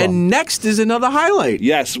 Yeah. All right, Really well. and next is another highlight.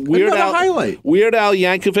 Yes, Another highlight. Weird Al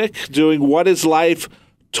Yankovic doing "What Is Life,"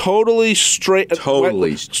 totally straight.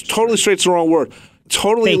 Totally totally straight's the wrong word.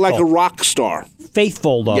 Totally Faithful. like a rock star.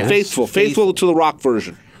 Faithful though. Yes. Faithful to the rock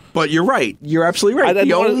version. But you're right. You're absolutely right. I The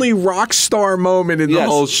don't wanna- only rock star moment in the Yes,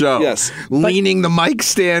 whole show. yes. Leaning the mic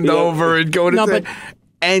stand Yeah. over and going No, to but-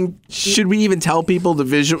 and should we even tell people the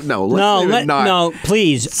visual? No, let's No, even not. no,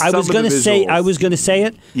 please. I Some was of going the to say. visuals. I was going to say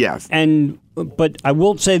it. Yes. But I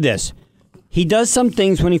will say this. He does some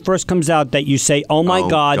things when he first comes out that you say, "Oh my Oh,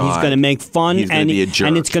 God, he's God. going to make fun He's gonna and be a jerk.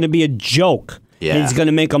 and it's going to be a joke. Yeah. And he's going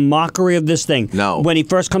to make a mockery of this thing." No. When he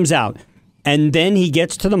first comes out, and then he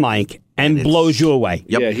gets to the mic and blows you away.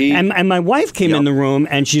 Yep. Yeah, And my wife came in the room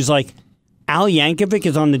and she's like, Al Yankovic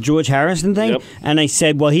is on the George Harrison thing? Yep. And I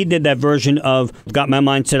said, well, he did that version of Got My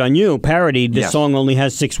Mind Set on You, parody. The Yes. song only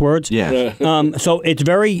has 6 words. Yeah. So it's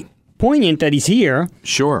very poignant that he's here,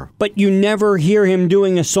 Sure. but you never hear him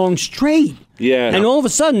doing a song straight. Yeah. And all of a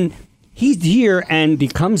sudden, he's here and he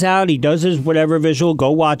comes out, he does his whatever visual,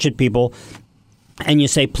 go watch it, people. And you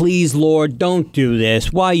say, please, Lord, don't do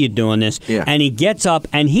this. Why are you doing this? Yeah. And he gets up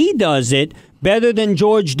and he does it better than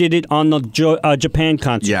George did it on the Japan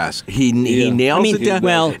concert. Yes, he Yeah. nails I mean, it down.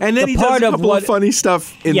 well, and then the he does part a of couple what- of funny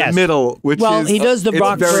stuff in Yes. the middle, which Well, is he does the it's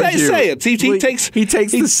rock very version. Say cute. it. He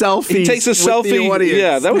takes the selfies. He takes a with selfie. The audience.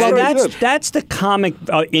 Yeah, that was Well, very that's good. that's the comic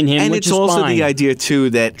in him, And which it's is also fine. the idea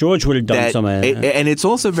too that George would have done that- some of that. and it's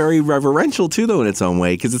also very reverential too, though, in its own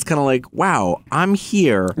way, because it's kind of like, wow, I'm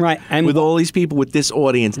here, Right, and- with all these people, with this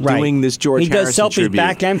audience, Right. doing this George He does Harrison selfies tribute.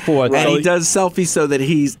 back and forth. and so- he does selfies so that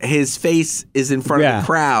his face is in front Yeah. of the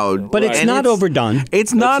crowd. But it's And not overdone.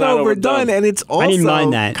 It's not not overdone, overdone. and it's I didn't mind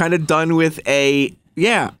also that. kind of done with a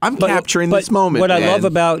I'm capturing but this moment. What I man. love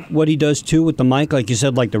about what he does too with the mic, like you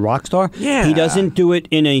said, like the rock star. Yeah. He doesn't do it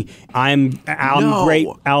in a I'm No. great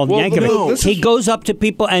Al Well, Yankovic. no, this He is- goes up to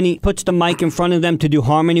people and he puts the mic in front of them to do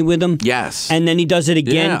harmony with them. Yes. And then he does it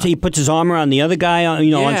again. Yeah. He puts his arm around the other guy, on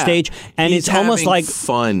Yeah. stage, and He's it's almost having like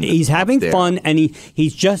fun He's having up there. fun, and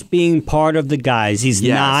he's just being part of the guys. He's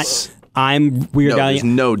Yes. not. I'm Weird no, Al. there's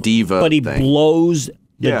no diva, but he thing. blows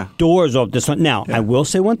the Yeah. doors off this one. Now, I will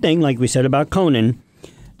say one thing, like we said about Conan.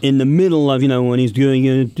 In the middle of, when he's doing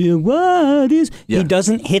what is, Yeah. he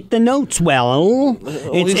doesn't hit the notes well.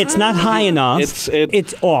 It's not high enough.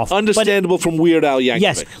 It's off. But- Understandable from Weird Al Yankovic.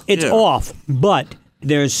 yes, it's Yeah. off. But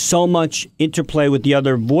there's so much interplay with the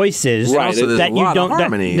other voices Right. Also, there's that a you lot of don't.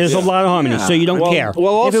 harmonies. There's a lot of harmony, Yeah. so you don't Well- care.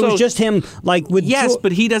 well, if it was also- just him, like with Yes, Jo-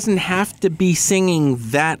 but he doesn't have to be singing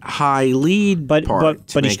that high lead but part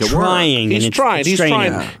to but he's make it work. trying. He's and trying. It's He's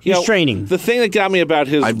straining. trying. He's training. The thing that got me about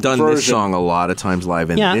his I've done version, this song a lot of times live,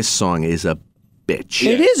 and Yeah. this song is a bitch.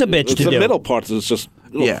 It is a bitch It's to the do. middle parts is just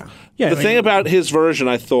Yeah. Yeah, the I mean- thing about his version,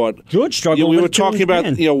 I thought George struggled We with were it too in talking about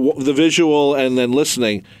Japan. the visual and then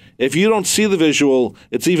listening. If you don't see the visual,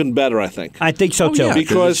 it's even better. I think I think so too. yeah.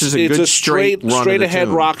 because this is a it's good a straight straight run of the ahead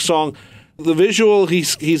tune. rock song. The visual,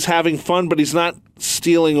 he's having fun, but he's not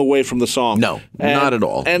stealing away from the song. No, not at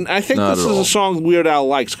all. And I think Not this at is all. a song Weird Al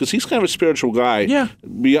likes because he's kind of a spiritual guy. Yeah.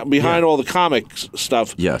 Behind all the comics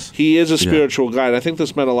stuff. Yes. He is a spiritual guy, and I think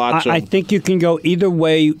this meant a lot to him. I think you can go either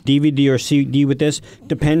way, DVD or CD with this.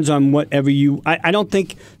 Depends on whatever you. I don't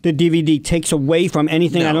think the DVD takes away from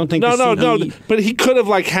anything. I don't think No, the CD. but he could have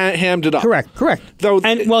like hammed it up. Correct. Though,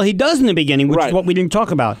 And well, he does in the beginning, which Right. is what we didn't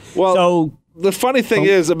talk about. Well, So the funny thing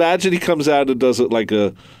is, imagine he comes out and does it like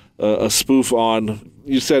a spoof on.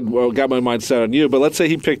 You said, well, got my mind set on you, but let's say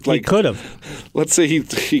he picked he like. could have. Let's say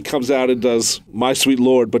he comes out and does My Sweet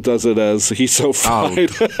Lord, but does it as He's So Fine.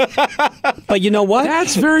 But you know what?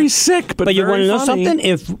 That's very sick, but you very want to know funny. something?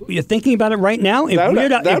 If you're thinking about it right now, if That would-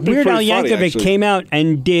 Weird Al, that'd if be Weird Al pretty funny, Yankovic actually. came out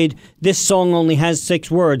and did this song only has 6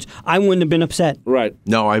 words, I wouldn't have been upset Right.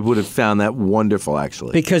 No, I would have found that wonderful,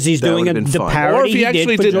 actually. because he's That doing would have been the fun. parody Or if he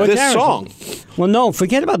actually for did George this Harrison. song. Well, no,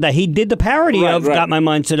 forget about that. He did the parody Right, of right. "Got My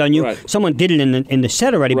Mind Set on You." Right. Someone did it in the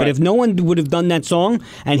set already. But Right. if no one would have done that song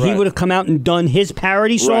and he Right. would have come out and done his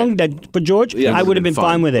parody song Right. that for George, Yeah, I would have been fun.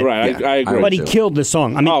 fine with it. Right, Yeah, I agree. But he too. killed the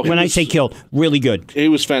song. I mean, Oh, he when I was- say killed, really good. He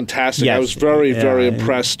was fantastic. I Yes. was very, very Yeah.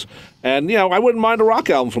 impressed. And, I wouldn't mind a rock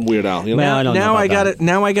album from Weird Al. You know? Well, I don't know Now about I got that. to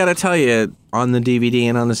Now I got to tell you, on the DVD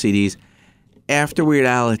and on the CDs, after Weird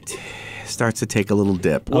Al, it starts to take a little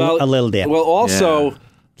dip. a little dip. Well, also,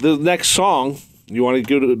 the next song, you want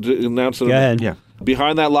to announce it? Go ahead. Yeah.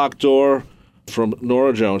 Behind That Locked Door from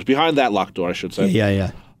Nora Jones. Behind That Locked Door, I should say.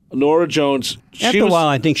 Yeah. Nora Jones. After a while,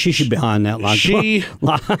 I think she should be behind that lock. She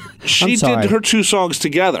I'm sorry. did her 2 songs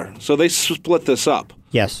together, so they split this up.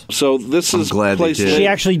 Yes. So this is glad they placed did. in- She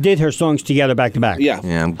actually did her songs together back to back. Yeah.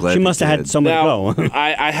 Yeah, I'm glad She they must have had did. somewhere Now, to go.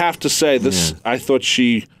 I have to say this. I thought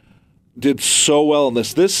she did so well in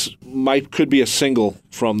this. This could be a single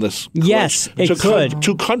from this. Yes, collection. it could.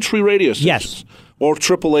 To country radio stations. Yes. Or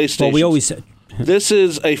AAA stations. Well, we always said. This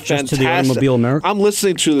is a to the fantastic. Automobile America? I'm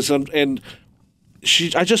listening to this and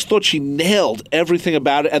I just thought she nailed everything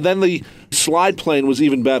about it. And then the slide plane was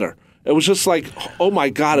even better. It was just like, oh my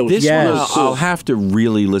God, it was This Yes. one so cool. I'll have to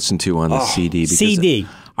really listen to on the CD. Because CD.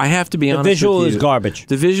 I have to be The honest visual with is you. garbage.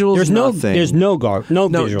 The visual There's is no. nothing. There's no No,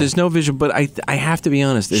 visual. there's no visual, but I have to be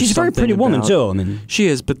honest. There's She's a very something pretty woman about- too. I mean, She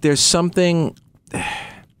is, but there's something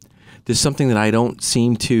that I don't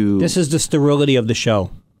seem to. this is the sterility of the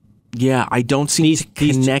show. Yeah, I don't seem These- to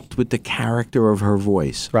these- connect with the character of her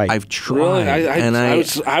voice. Right. I've tried, Really? and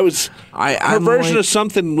I was. Her I'm version like- of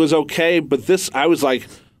something was okay, but this, I was like,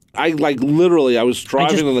 literally, I was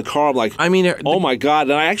driving in the car. I'm like, I mean, oh my God.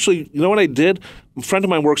 And I actually, you know what I did? A friend of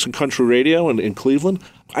mine works in country radio in Cleveland.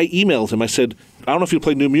 I emailed him. I said, I don't know if you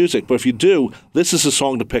play new music, but if you do, this is a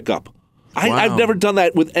song to pick up. I've never done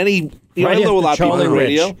that with any. Right I know a lot of after people on Charlie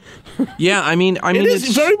radio. Yeah, I mean, It is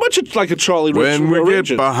it's very much like a Charlie Rich When we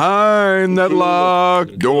origin. get behind that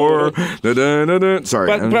locked door. Da-da-da-da. Sorry.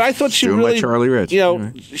 But I thought she doing really, my Charlie Rich.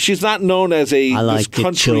 She's not known as a I like this the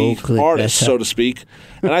country chocolate artist, better. so to speak,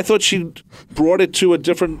 and I thought she brought it to a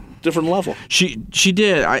different level. She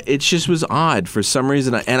did. It just was odd for some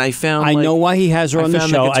reason, and I found. I like, know why he has her I on the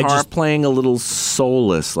found show. The I guitar just playing a little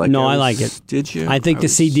soulless. Like no, I like it. Did you? I think the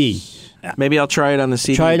CD. Maybe I'll try it on the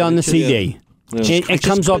CD. Try it on the CD. It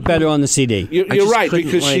comes off better on the CD. You're just right couldn't,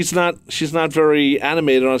 because like- she's not very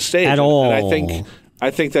animated on stage At and all. I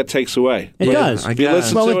think that takes away. It does. I If you guess.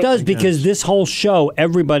 listen Well, to it does because this whole show,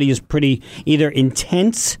 everybody is pretty either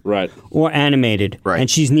intense Right. or animated, Right. and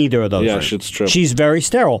she's neither of those. Yeah, it's true. She's very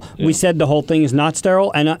sterile. We said the whole thing is not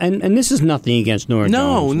sterile, and this is nothing against Nora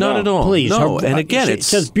No, Jones. not at all. Please, No, her- and again, she it's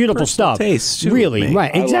says beautiful personal stuff. taste, too, really, with me.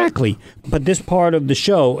 right? Exactly. But this part of the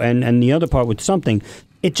show and the other part with something,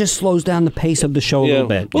 it just slows down the pace of the show a little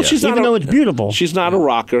bit. Well, she's even not though it's beautiful. She's not a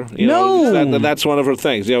rocker. No. That's one of her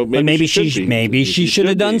things. But maybe she should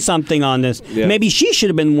have done something on this. Yeah. Maybe she should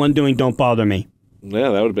have been the one doing "Don't Bother Me."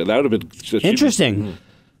 Yeah, that would have been Interesting.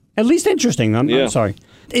 At least interesting. I'm Yeah. sorry.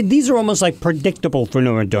 These are almost like predictable for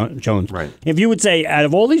Nora Jones. Right. If you would say, out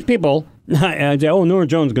of all these people, I'd say, oh, Nora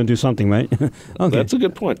Jones is going to do something, right? Okay. That's a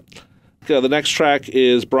good point. The next track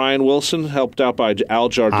is Brian Wilson, helped out by Al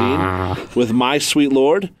Jardine with "My Sweet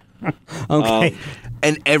Lord." Okay.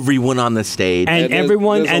 and everyone on the stage. And there's-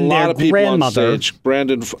 everyone there's a and lot their of people grandmother. on stage.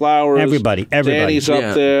 Brandon Flowers, Everybody. Danny's up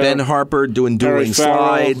Yeah. there. Ben Harper doing dueling Farrell.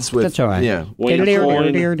 slides with. That's all right. Yeah. Wayne Dear,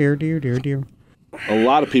 Coyne. dear. A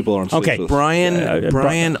lot of people are on stage. Okay, with us.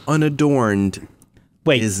 Brian unadorned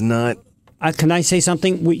Wait, is not. can I say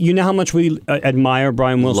something? You know how much we admire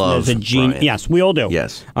Brian Wilson Love as a genius? Brian. Yes, we all do.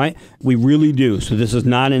 Yes. All right? We really do. So this is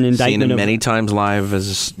not an Seen indictment him of many times live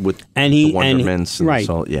as with and the he Wonderments. And right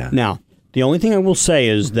so, yeah. Now, the only thing I will say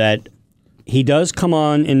is that he does come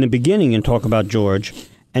on in the beginning and talk about George,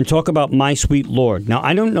 and talk about My Sweet Lord. Now,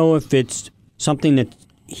 I don't know if it's something that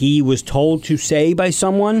he was told to say by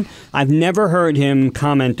someone. I've never heard him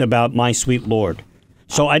comment about My Sweet Lord.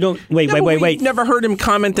 So I don't wait. Never heard him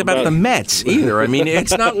comment about the Mets either. I mean,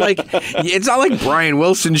 it's not like Brian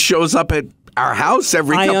Wilson shows up at our house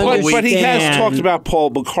every couple of weeks. But he has talked about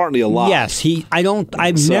Paul McCartney a lot. Yes,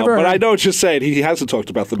 I've never. But I know what you're saying. He hasn't talked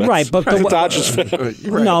about the Mets. Right, but the Dodgers fan.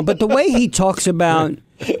 No, but the way he talks about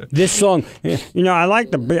this song, I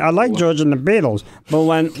like George and the Beatles, but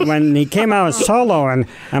when he came out solo and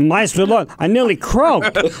My Sweet Lord, I nearly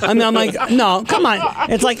croaked. I mean, I'm like, no, come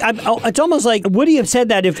on. It's like it's almost like would he have said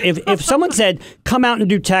that if someone said, "Come out and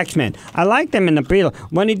do Taxman"? I like them in the Beatles.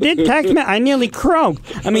 When he did Taxman, I nearly croaked.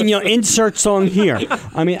 I mean, insert song here.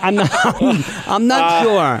 I mean, I'm not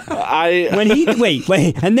sure. When he wait,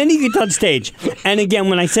 and then he gets on stage, and again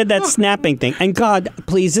when I said that snapping thing, and God,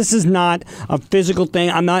 please, this is not a physical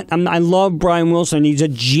thing. I love Brian Wilson. He's a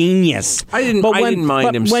genius. I didn't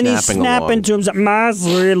mind him when snapping he's snapping to him, My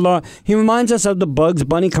Sweet Lord, he reminds us of the Bugs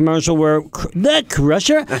Bunny commercial where the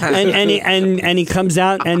Crusher, and he comes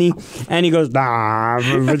out and he goes,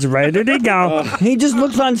 it's ready to go. He just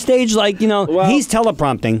looks on stage like he's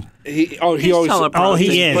teleprompting. He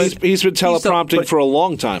is. He's been teleprompting for a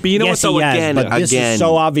long time. But you know yes, what? He has, but this is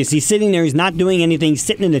so obvious. He's sitting there. He's not doing anything. He's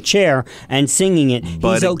sitting in the chair and singing it.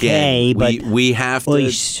 But he's okay. Again, but we have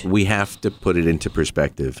to put it into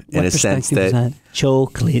perspective in a sense that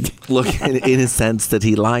chocolate. Look, in a sense that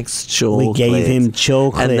he likes chocolate. We gave him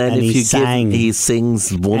chocolate, and then he sang. He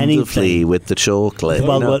sings wonderfully with the chocolate.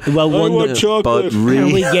 But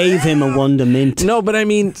really, we gave him a Wondermint. No, but I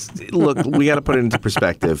mean, look, we got to put it into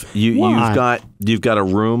perspective. You've got a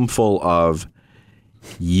room full of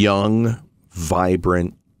young,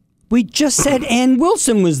 vibrant. We just said Ann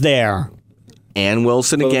Wilson was there. Ann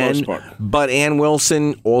Wilson again, but Ann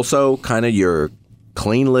Wilson also kind of your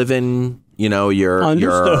clean living. Your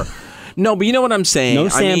no, but you know what I'm saying. No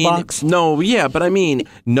sandbox. But I mean,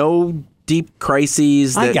 no deep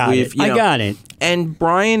crises. I got it. And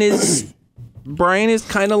Brian is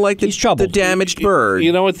kind of like the damaged bird.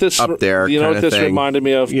 You know what this up there? You know what this reminded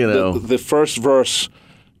me of? The first verse.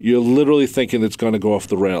 You're literally thinking it's going to go off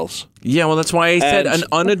the rails. Yeah, well, that's why I said an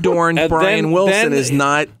unadorned Brian Wilson is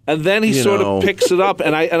not. And then he sort of picks it up,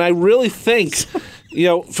 and I really think,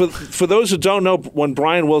 for those who don't know, when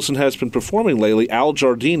Brian Wilson has been performing lately, Al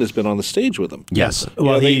Jardine has been on the stage with him. Yes.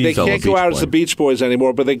 Well, they can't go out as the Beach Boys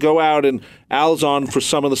anymore, but they go out and Al's on for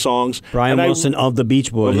some of the songs. Brian Wilson of the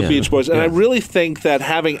Beach Boys. Of the Beach Boys, and I really think that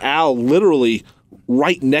having Al literally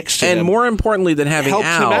right next to him, and more importantly than having helped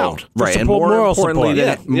Al, him out. right? And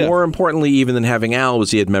more importantly, even than having Al,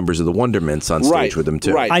 was he had members of the Wondermints on stage with him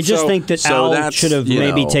too. Right. I just think that Al should have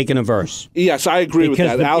maybe taken a verse. Yes, I agree with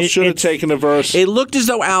that. Al should have taken a verse. It looked as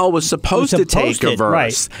though Al was supposed to take a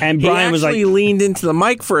verse, right? And Brian was like, he leaned into the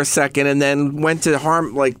mic for a second and then went to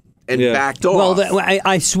backed off. Well,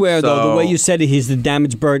 I swear though, the way you said it, he's the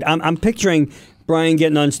damaged bird. I'm picturing Brian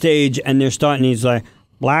getting on stage and they're starting. He's like,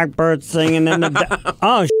 Blackbird singing in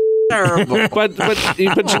the terrible. But this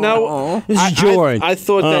is George. I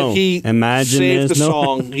thought that he saved the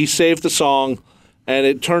song. He saved the song, and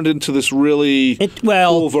it turned into this really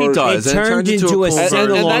cool version. It turned into a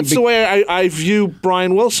sing-along. And that's the way I view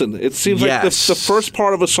Brian Wilson. It seems like the first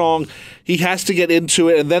part of a song, he has to get into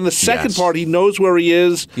it, and then the second part, he knows where he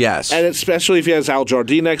is. Yes. And especially if he has Al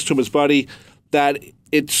Jardine next to him, his buddy, that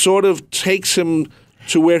it sort of takes him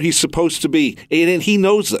to where he's supposed to be, and he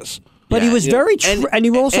knows this. But he was very and he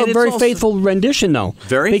was also very faithful rendition though.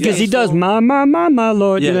 Very because faithful. He does my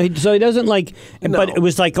Lord. Yeah. So he doesn't like. No. But it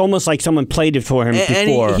was like almost like someone played it for him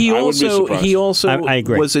before. And he also I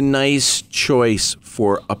agree. was a nice choice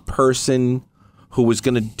for a person who was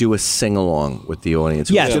going to do a sing along with the audience.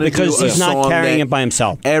 Yes, because he's not carrying it by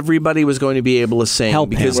himself. Everybody was going to be able to sing. Help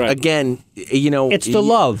because him. Again, it's the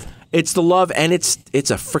love. It's the love, and it's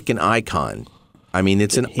a freaking icon. I mean,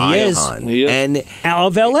 it's an icon. He is. And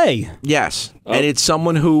of L.A. Yes. And it's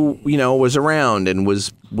someone who, was around and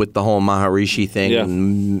was with the whole Maharishi thing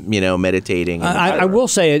and, meditating. I will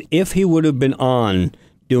say it, if he would have been on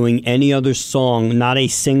doing any other song, not a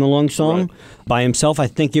sing-along song, by himself, I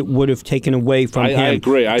think it would have taken away from him. I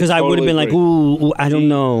agree. Because I would have been like, ooh, I don't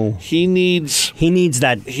know. He needs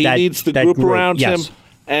that. He needs the group around him.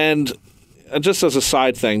 And just as a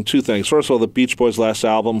side thing, two things. First of all, the Beach Boys' last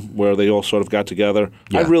album, where they all sort of got together,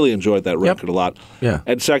 I really enjoyed that record a lot. Yeah.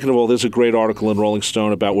 And second of all, there's a great article in Rolling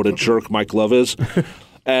Stone about what a jerk Mike Love is.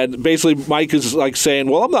 And basically, Mike is like saying,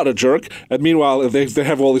 "Well, I'm not a jerk." And meanwhile, they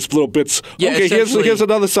have all these little bits. Yeah, okay, here's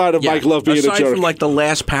another side of Mike Love being a jerk. Aside from like the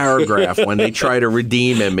last paragraph when they try to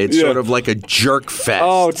redeem him, it's sort of like a jerk fest.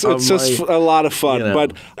 Oh, it's just a lot of fun. you know.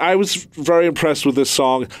 But I was very impressed with this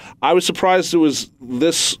song. I was surprised it was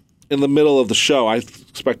this in the middle of the show. I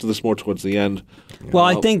expected this more towards the end. Well,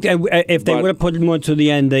 I think if they would have put it more to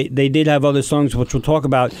the end, they did have other songs, which we'll talk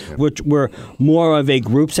about, which were more of a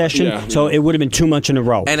group session, so it would have been too much in a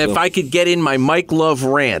row. And if I could get in my Mike Love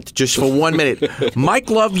rant just for 1 minute.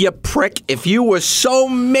 Mike Love, you prick, if you were so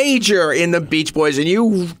major in the Beach Boys and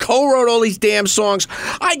you co-wrote all these damn songs,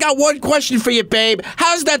 I got one question for you, babe.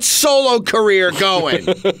 How's that solo career going?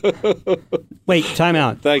 Wait, time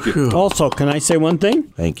out. Thank you. Also, can I say one thing?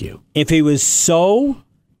 Thank you. If he was so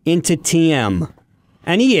into TM,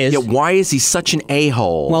 and he is. Yeah, why is he such an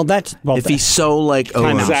a-hole? Well, that's... Well, if he's so like, oh,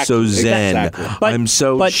 Time I'm out. so zen. Exactly. I'm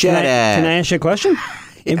so but shut can I ask you a question?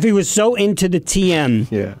 If he was so into the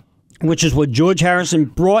TM, which is what George Harrison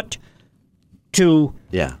brought to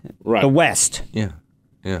Right. the West, Yeah.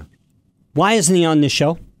 why isn't he on this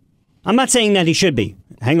show? I'm not saying that he should be.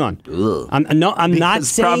 Hang on. I'm not Because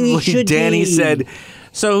saying he probably should Danny be. said,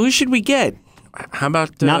 so who should we get? How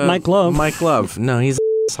about... Not Mike Love. Mike Love. No, he's an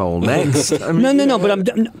asshole. Next. I mean, No, but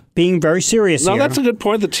I'm being very serious No, here. that's a good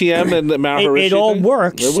point. The TM and the Maharishi it all thing.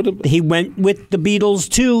 works. It would've- He went with the Beatles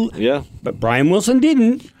too, Yeah. but Brian Wilson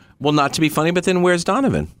didn't. Well, not to be funny, but then where's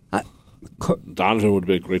Donovan? Donovan would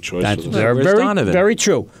be a great choice. That's for this. very, Where's very, Donovan? very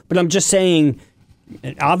true. But I'm just saying,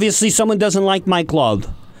 obviously, someone doesn't like Mike Love,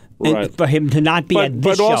 and Right. for him to not be at this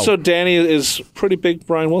But show. also, Danny is pretty big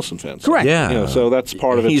Brian Wilson fan. So, Correct. Yeah. you know, so that's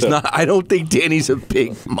part of it He's too. not. I don't think Danny's a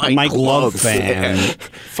big Mike Love fan.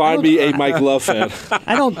 Find me a Mike Love fan.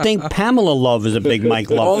 I don't think Pamela Love is a big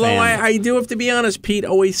Mike Love Although fan. I do have to be honest, Pete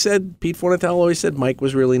Fornatale always said Mike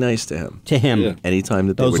was really nice to him. To him, Yeah. Anytime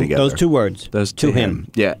that they those were together. those two words. Those to him.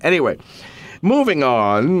 Yeah. Anyway, moving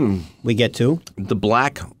on. We get to. The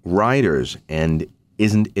Black Riders and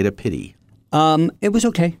Isn't It a Pity? It was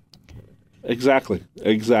okay. Exactly.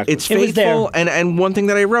 It's It was faithful, and one thing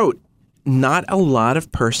that I wrote, not a lot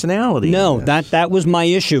of personality. No, in this. that was my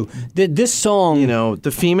issue. This song, You know, the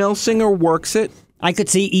female singer works it. I could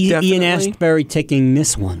see Definitely. Ian Astbury taking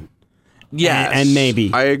this one. Yes, and maybe.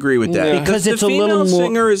 I agree with that Yeah. Because it's the a little female more-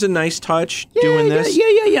 singer is a nice touch doing this.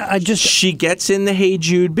 Yeah. I just She gets in the "Hey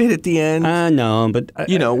Jude" bit at the end, no, but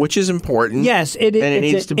you know, which is important. yes, and it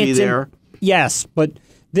needs to be it's there. Yes, but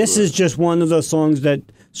this is just one of those songs that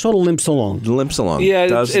sort of limps along. Limps along. Yeah,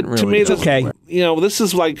 Doesn't to really me, go this, okay. anywhere. You know, this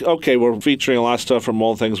is like, okay, we're featuring a lot of stuff from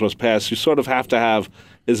All Things Must Pass. You sort of have to have,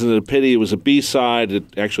 isn't it a pity? It was a B-side. It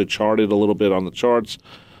actually charted a little bit on the charts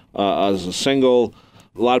as a single.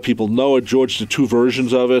 A lot of people know it. George did two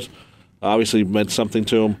versions of it. Obviously, it meant something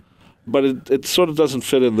to him. But it sort of doesn't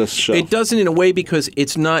fit in this show. It doesn't in a way because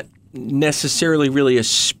it's not necessarily really a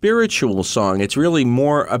spiritual song. It's really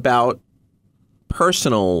more about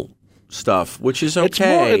personal stuff, which is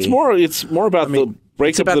okay. It's more about the It's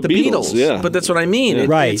breakup about of the Beatles. Yeah, But that's what I mean.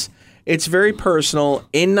 Right. It's very personal.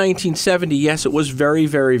 In 1970, yes, it was very,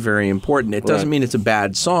 very, very important. It doesn't Right. mean it's a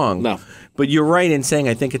bad song. No. But you're right in saying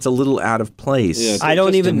I think it's a little out of place. Yeah, I don't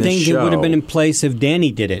just even in this think it would have show. been in place if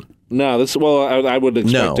Danny did it. no, this. Well, I wouldn't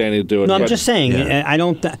expect No. Danny to do it. No, I'm but- just saying. Yeah. I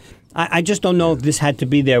don't. I just don't know if this had to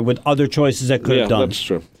be there with other choices that could Yeah, have done. that's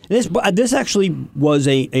true. This actually was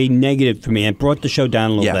a negative for me. It brought the show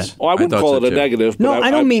down a little Yes. bit. Oh, I wouldn't I thought call so, it a too. negative. No, but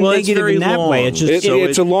I don't mean Well, it's negative very in that way. long. It's just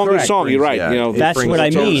It's a longer correct, song. You're right. yeah. You know, that's brings what it I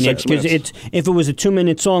to mean. 6 It's because minutes. if it was a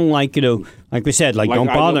 2-minute song, like like we said, like Like "Don't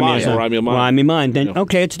I'm Bother Your Me," Mind, or or I'm Your Mind. I'm Your Mind, then Yeah.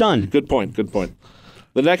 okay, it's done. Good point.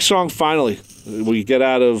 The next song, finally, we get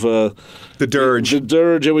out of The Dirge. the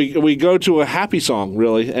dirge, and we go to a happy song.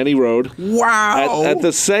 Really, Any Road. Wow. At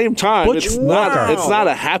the same time, Butch it's Walker. not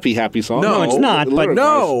a happy song. No, it's not, but- lyric-wise.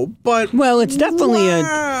 No, but Well, it's definitely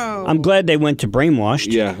Wow. I'm glad they went to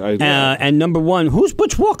Brainwashed. Yeah, and number one, who's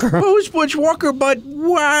Butch Walker? who's Butch Walker? But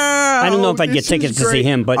wow. I don't know if I'd get this tickets is to see great.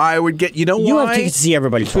 him, but I would get. You know You why? have tickets to see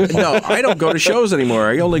everybody. No, I don't go to shows anymore.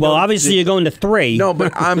 I only Well, go. obviously you're going to 3. No,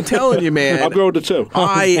 but I'm telling you, man. I'm going to 2.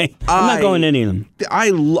 Okay. I'm not going to any of them.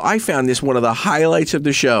 I found this one of the highlights of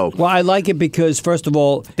the show, Well, I like it because, first of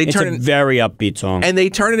all, it's turn a it- very upbeat song. and they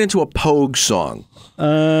turn it into a Pogue song.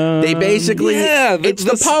 They basically, Yeah, it's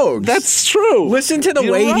the Pogues. That's true. Listen to the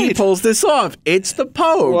You're way he right. pulls this off. It's the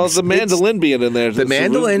Pogues. Well, the mandolin being in there. The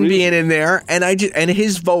mandolin being in there, and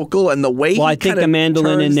his vocal and the way well, he I think kinda the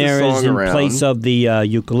mandolin turns in the there is song in around. place of the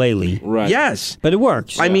ukulele. Right. Yes, But it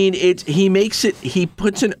works. I mean he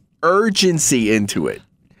puts an urgency into it.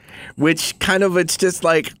 which kind of it's just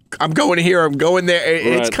like I'm going here, I'm going there.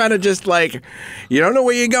 It's Right. kind of just like you don't know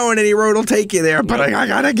where you're going. Any road will take you there, but I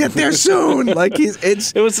gotta get there soon. Like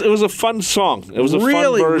it was a fun song. It was a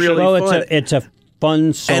Really, fun version. really Well, fun. it's a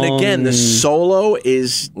fun song. And again, the solo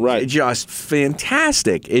is Right. just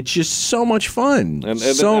fantastic. It's just so much fun.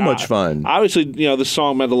 So much fun. Obviously, this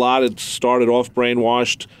song meant a lot. It started off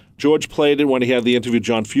Brainwashed. George played it when he had the interview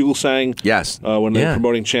John Fugelsang. Yes. When they were Yeah.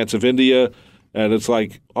 promoting Chants of India. And it's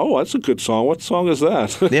like, oh, that's a good song. What song is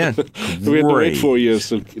that? Yeah. We had to wait Great. 4 years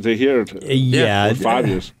to hear it. Yeah. Or 5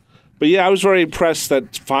 years. But yeah, I was very impressed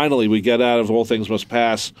that finally we get out of All Things Must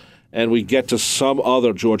Pass and we get to some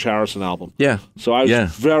other George Harrison album. Yeah. So I was Yeah.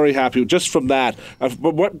 very happy just from that.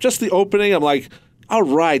 But just the opening, I'm like, all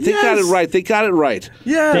right, they got it right. They got it right.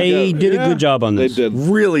 Yeah. They did a good job on They this. did.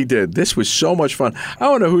 Really did. This was so much fun. I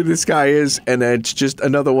don't know who this guy is, and it's just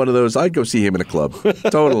another one of those. I'd go see him in a club,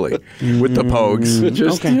 totally, with the Pogues.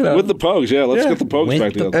 Just Okay. With the Pogues, yeah. Let's get the Pogues With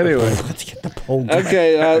back the- together. anyway. Let's get the poll.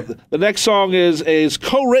 Okay, the next song is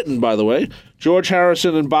co-written, by the way. George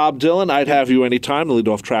Harrison and Bob Dylan, I'd Have You Anytime, the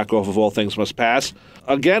lead-off track off of All Things Must Pass.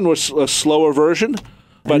 Again, was a slower version.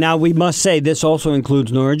 But now we must say this also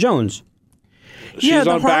includes Nora Jones. She's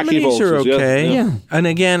the on backing harmonies are vocals. yeah, okay. Yeah. And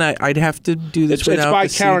again, I'd have to do this It's without by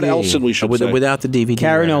the Karen CD. Elson, we should say. Without the DVD.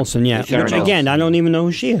 Karen right? Elson, yeah. Karen Which Elson. again, I don't even know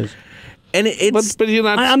who she is. And it's But you're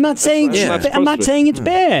not. I'm not saying it's not I'm supposed not to be. saying it's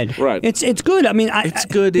bad. Right. It's good. I mean, it's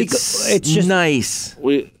good. it's just nice.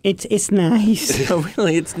 it's nice. No,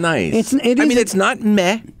 really, it's nice. It I mean, is- it's not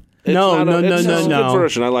meh. No, not a- no, it's no, a no. good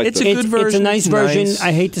version. I like It's that. a good version. It's a nice It's version. nice.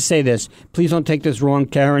 I hate to say this. Please don't take this wrong,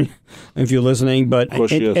 Karen, if you're listening. But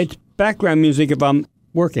course she is. it's background music if I'm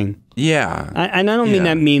working, Yeah. and I don't mean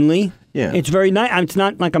Yeah. that meanly. Yeah. It's very nice. It's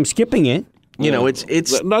not like I'm skipping it. You know, it's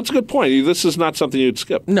That's a good point. This is not something you'd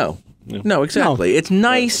skip. no, exactly. It's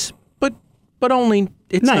nice, but only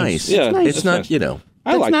it's Nice. nice. Yeah, It's nice. It's not. nice. You know.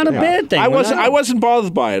 I That's like not it. a bad thing. I We're wasn't. not- I wasn't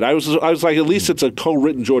bothered by it. I was like, at least it's a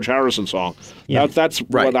co-written George Harrison song. Yeah. That's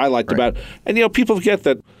Right, what I liked right. about it. And people forget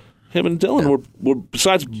that him and Dylan were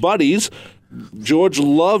besides buddies. George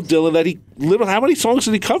loved Dylan. That he literally, how many songs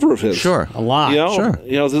did he cover of his? Sure. A lot. Sure.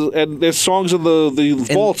 And there's songs in the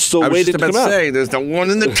vault still I was waiting just to about come to out. say, there's the one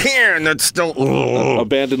in the can that's still.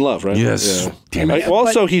 Abandoned Love, right? Yes. Yeah. Damn it.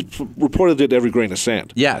 Also, he reported did Every Grain of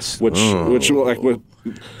Sand. Yes. Which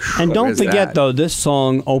And don't Where's forget that? though, this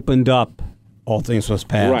song opened up All Things Must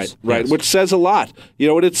Pass. Right, which says a lot. You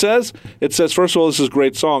know what it says? It says, first of all, this is a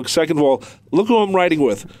great song. Second of all, look who I'm writing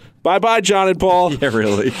with. Bye-bye, John and Paul. Yeah,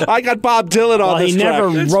 really. I got Bob Dylan on Well, this he track. never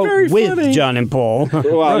wrote very with funny. John and Paul.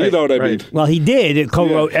 Well, you know what I mean. Well, he did. It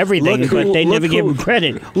co-wrote everything, Look but who- they look never gave who- him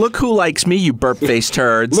credit. Look who likes me, you burp-faced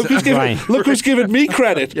turds. Look who's giving, Right. look who's giving me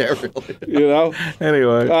credit. Yeah, really. You know?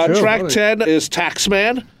 Anyway. Track 10 is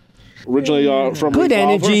Taxman, originally from Good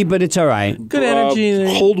Revolver. energy, but it's all right. Good energy.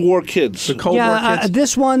 Cold War Kids. Cold War Yeah, kids.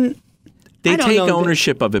 this one, They I don't take know.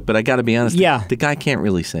 ownership of it, but I got to be honest. Yeah. The guy can't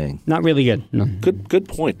really sing. not really good. No. Good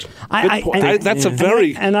point. I- Good point. I- That's a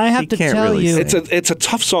very. And I have He to can't tell really you, sing. It's a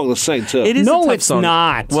tough song to sing too. It is no, a tough it's song.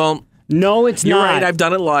 not. Well, no, it's you're not. right. I've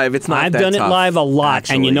done it live. It's not I've that done it tough, live a lot,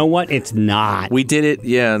 and you actually. know what? It's not. We did it.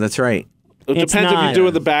 Yeah, that's right. It It's depends if not. you're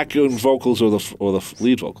doing the background vocals or the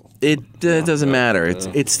lead vocal. It doesn't matter.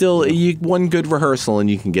 It's still one good rehearsal, and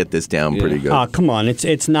you can get this down pretty good. Oh, come on.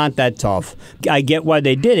 It's not that tough. I get why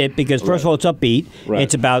they did it because, first of all, it's upbeat. Right.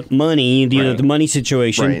 It's about money, the money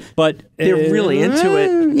situation. Right. But They're really into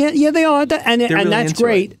it. Yeah, they are. And They're really that's into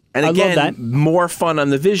great. it. And I again, love that. more fun on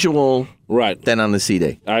the visual Right. than on the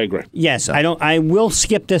CD. I agree. Yes, I will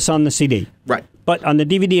skip this on the CD. Right. But on the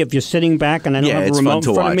DVD, if you're sitting back and I don't Yeah, have a it's fun remote to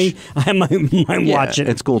in front of me, I might Yeah, watch it.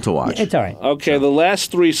 It's cool to watch. It's all right. Okay, the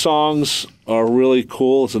last three songs are really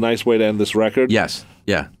cool. It's a nice way to end this record. Yes.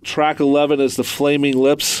 Yeah. Track 11 is The Flaming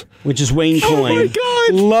Lips. Which is Wayne Coyne.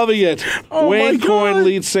 God. Loving it. Oh, Wayne my Coyne, God.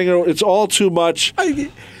 lead singer. It's all too much.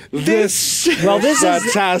 This Well, this is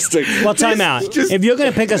fantastic. Well, time out. just- If you're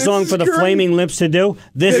going to pick a song for the great. Flaming Lips to do,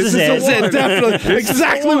 this is That's it. it, definitely.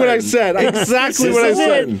 Exactly what I said. Exactly This what I is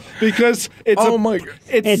said. it. Because it's Oh, my God.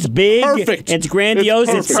 It's big. perfect. It's grandiose.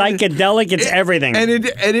 It's, perfect. psychedelic. It's everything. And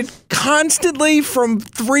it constantly from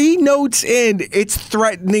 3 notes in, it's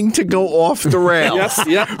threatening to go off the rails.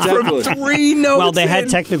 Yep, definitely. From 3 notes. well, they had in.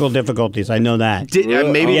 technical difficulties. I know that.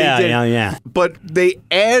 Maybe Yeah, they did. yeah. But they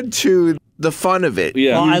add to the fun of it.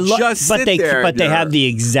 Yeah. Well, You I love, just but sit they there. but they have the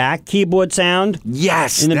exact keyboard sound.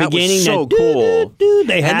 Yes, in the that beginning, was so that cool. doo-doo-doo,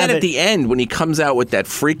 they and have then it. at the end, when he comes out with that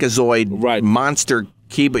freakazoid Right. monster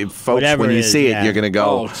keyboard. Folks, Whatever when it you is, see yeah. it, you're going to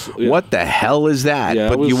go, what the hell is that? Yeah, it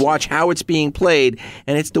but was- you watch how it's being played,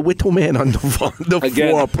 and it's the Whittle man on the Again.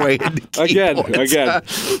 floor playing the keyboards. Again.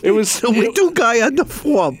 It was The Whittle guy on the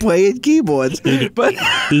floor playing keyboards. But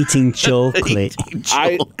Eating chocolate.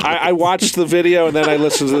 I watched the video and then I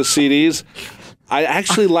listened to the CDs. I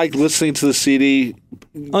actually like listening to the CD.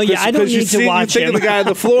 Oh, yeah, I don't need to watch you think him. of the guy on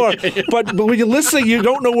the floor, but when you're listening, you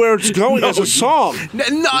don't know where it's going as a song.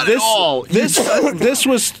 not at all. This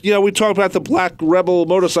was, we talked about the Black Rebel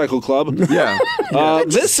Motorcycle Club. Yeah.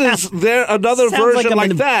 This is another Sounds like version I'm like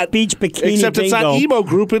in a that. beach bikini except it's not bingo. emo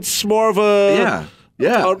group. It's more of a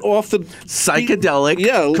off the Psychedelic,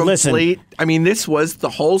 Yeah, complete. I mean, this was the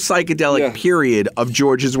whole psychedelic period of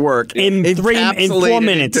George's work In 4 encapsulated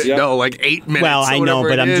minutes. into- No, like 8 minutes. Well, I know, whatever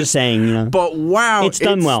but it I'm is. just saying. But wow, It's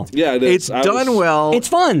done well. Yeah, it is. It's done well. It's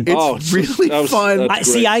fun. It's really fun.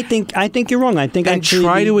 that's I great. think you're wrong. I think And actually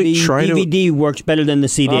try to- the try to- DVD works better than the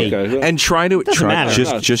CD. Okay. And try to matter.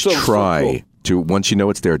 just No, just so try cool. to once you know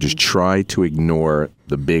it's there, just try to ignore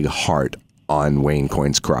the big heart on Wayne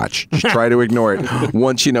Coyne's crotch. Just try to ignore it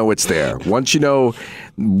once you know it's there. Once you know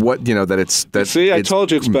what that it's that. See, I it's-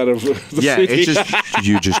 told you it's better. For the Yeah, CD. it's just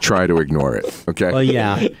you just try to ignore it. Okay. Well,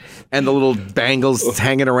 yeah. And the little bangles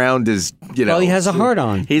hanging around his, Well, he has a heart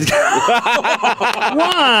on. He's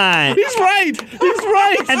What? He's right. He's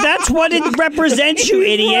right. And that's what it represents, you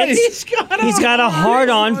idiot. He's got a heart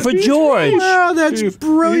on for George. Wow, that's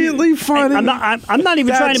brilliantly funny. I'm not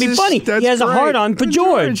even trying to be That's funny. that's He has a great. heart on for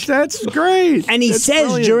George. That's great. And he That's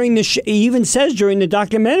says brilliant. he even says during the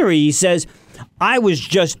documentary, he says, I was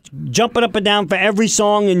just jumping up and down for every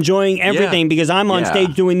song, enjoying everything because I'm on Yeah.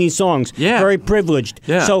 stage doing these songs. Yeah. Very privileged.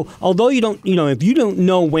 Yeah. So although you don't, if you don't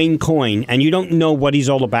know Wayne Coyne and you don't know what he's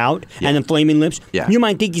all about and the Flaming Lips, Yeah. you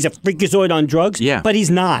might think he's a freakazoid on drugs. Yeah. But he's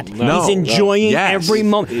not. No. He's enjoying Yes. every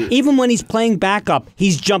moment. Even when he's playing backup,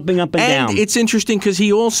 he's jumping up and down. And it's interesting because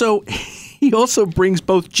he also brings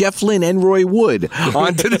both Jeff Lynne and Roy Wood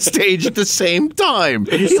onto the stage at the same time.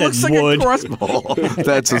 He said looks like Wood. a cross. Oh,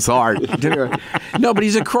 that's his heart. No, but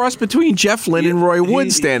he's a cross between Jeff Lynne and Roy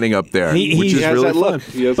Wood standing up there, he which He is has really that fun. look.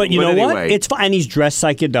 He has But that you look. know what? anyway. It's fine. And he's dressed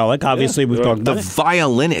psychedelic. Obviously, we've talked The about it.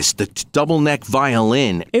 violinist, the double neck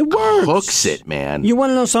violin, It works. hooks it, man. You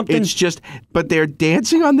want to know something? It's just, but they're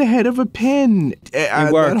dancing on the head of a pin.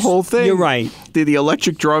 That works. whole thing. You're right. Did the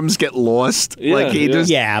electric drums get lost? Yeah, like he yeah. just,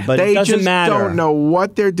 Yeah, but it they doesn't just matter. don't know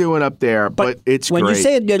what they're doing up there. But it's when great. you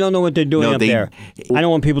say they don't know what they're doing No, up they- there, I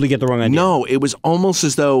don't want people to get the wrong idea. no, it was almost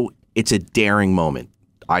as though it's a daring moment.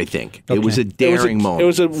 I think it was a It was daring moment. It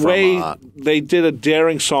was a from, way they did a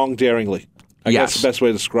daring song daringly. I guess Yes. the best way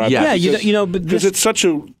to describe Yes. it. Yeah, you know, but because this- it's such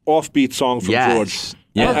an offbeat song from Yes. George.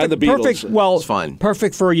 Yeah. And the Beatles. Perfect. Well, It's fun.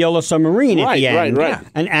 perfect for a Yellow Submarine at Right, the end. right.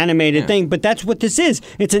 An animated thing, but that's what this is.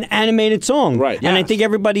 It's an animated song. Right. And I Yes. think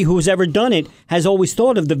everybody who's ever done it has always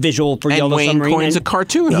thought of the visual for And Yellow Wayne Submarine. Coyne's and a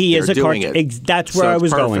cartoon up He there is a doing cartoon. it. That's So where I it's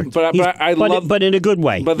was perfect. going. But He's- I love, but in a good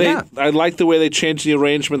way. But Yeah. I like the way they changed the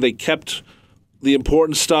arrangement. They kept the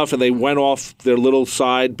important stuff and they went off their little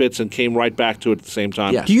side bits and came right back to it at the same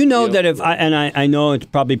time. Yes. Do you know that if I know it's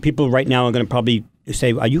probably people right now are going to probably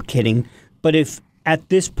say, "Are you kidding?" But if at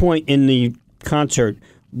this point in the concert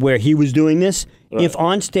where he was doing this, if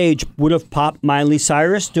on stage would have popped Miley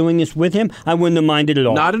Cyrus doing this with him, I wouldn't have minded at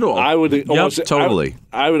all. Not at all. I would almost totally.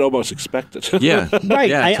 I would almost expect it. Yeah. Right.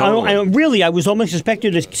 Yeah, totally. I was almost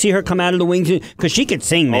expecting to see her come out of the wings because she could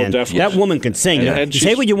sing, man. definitely. That woman could sing. And You say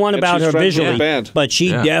she's- what you want and about she's her friends with visually, the band. but she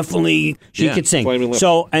Yeah. definitely Yeah. could sing. Flaming Lips.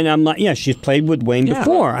 So, and I'm like, yeah, she's played with Wayne Yeah.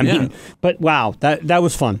 before. I Yeah. mean, but wow, that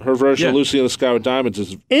was fun. Her version of Yeah. Lucy in the Sky with Diamonds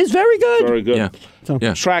is It's very good. very good. Yeah. So-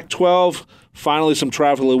 Yeah. Track 12, finally some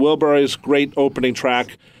Traveling Wilburys. Great opening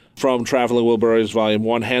track from Traveling Wilburys Volume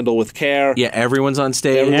 1, Handle with Care. Yeah, everyone's on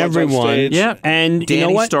stage. Everyone's on Everyone. stage. Yeah. And Danny you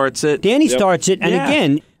know what? starts it. Danny starts it, and Yeah.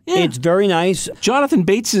 again, Yeah. it's very nice. Jonathan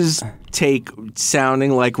Bates's take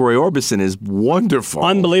sounding like Roy Orbison is wonderful.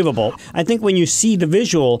 Unbelievable. I think when you see the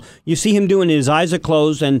visual, you see him doing it, his eyes are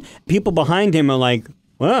closed, and people behind him are like,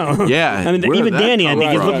 wow. Yeah, I mean, where even did that Danny, I come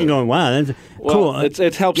think, is from? looking going, wow, that's Well, cool.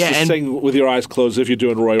 it helps Yeah, to and- sing with your eyes closed if you're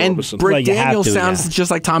doing Roy And Orbison. Britt Well, you have Daniels to, sounds yeah.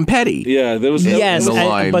 just like Tom Petty. Yeah, there was Yes, the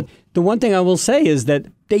line. but the one thing I will say is that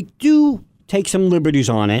they do take some liberties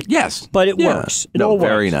on it. Yes. But it Yeah. works. It No, all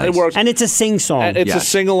very works. nice. It works. And it's a sing song. And it's Yes. a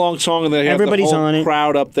sing-along song, and they have Everybody's the whole on it.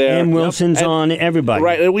 crowd up there. And Wilson's And- on it, everybody.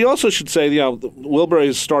 Right, and we also should say,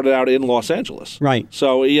 Wilburys started out in Los Angeles. Right.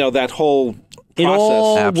 So, that whole It process.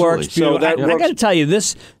 all Absolutely. works So beautiful. that I works- got to tell you,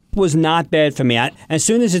 this was not bad for me. As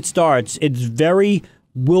soon as it starts, it's very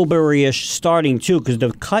Wilbury-ish starting too, because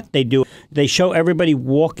the cut they do, they show everybody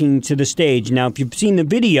walking to the stage. Now, if you've seen the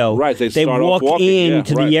video, Right, they start off walk walking,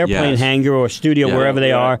 into right. the airplane Yes. hangar or studio, wherever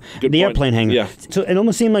they are, Good the point. airplane hangar. Yeah. So it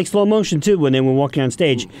almost seemed like slow motion, too, when they were walking on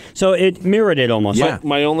stage. So it mirrored it almost. Yeah.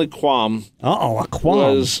 My only qualm Uh-oh, a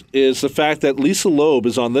qualm. is the fact that Lisa Loeb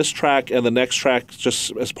is on this track and the next track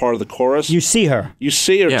just as part of the chorus. You see her. You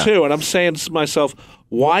see her Yeah. too, and I'm saying to myself,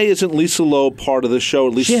 why isn't Lisa Loeb part of the show?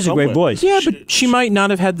 At least She has a great somewhere? voice. Yeah, but she might not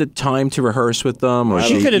have had the time to rehearse with them, or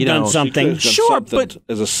She could have you done know, something. She could have done Sure, something but-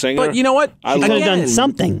 as a singer. But you know what? I She love- could have done Again,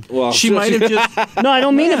 something. Well, She might have just. No, I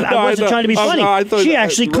don't mean it. No, I wasn't know. trying to be Oh, funny. no, I thought She that-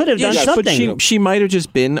 actually could have done Yes, something. But she might have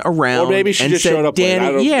just been around. Or maybe she and just said, showed up late. I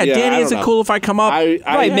Danny, don't- yeah, yeah, I Danny, don't is it know. cool if I come up?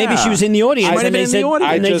 Right, maybe she was in the audience, She might have and been they in said, the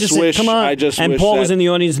audience. and they I just just said, wish- "Come on." I just and wish Paul that- was in the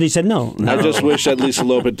audience, and he said, "No." I just wish that Lisa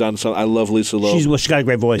Loeb had done something. I love Lisa Loeb. She's got a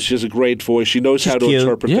great voice. She has a great voice. She knows how to cute.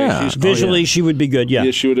 interpret Yeah. things. She's Visually, she would be good. Yeah, Yeah,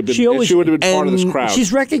 she would have been. She always. she would have been part of this and crowd.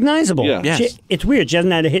 She's recognizable. Yeah. Yes. It's weird. She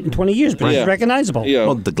hasn't had a hit in 20 years, but Yeah. she's recognizable. yeah,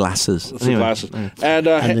 Well, the glasses. it's the glasses. And, And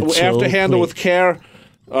the after chill Handle plate. with Care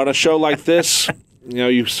on a show like this,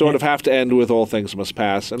 you sort of have to end with All Things Must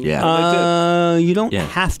Pass. And Yeah. they did. You don't Yeah.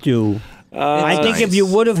 have to. I think nice. if you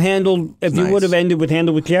would have handled, if you Nice. would have ended with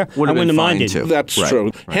Handle with Care, I Would have wouldn't been have fine, minded. too. That's Right, true.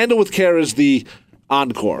 right. Handle with Care is the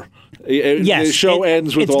encore. Yes, The show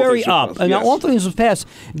ends with it's All very Things Must up. Pass. Now, Yes. All Things Must Pass.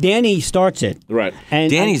 Danny starts it. Right. And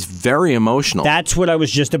Danny's very emotional. that's what I was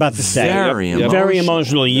just about to say. Very Yep, yep. Very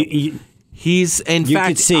emotional. emotional. You, He's, in You fact,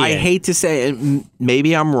 could see I it. hate to say it,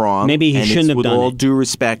 maybe I'm wrong. Maybe he and shouldn't it's have with done all it. due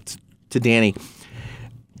respect to Danny.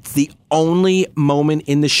 It's the only moment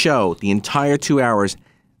in the show, the entire 2 hours,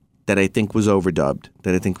 that I think was overdubbed,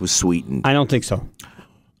 that I think was sweetened. I don't think so.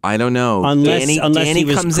 I don't know. Unless Danny he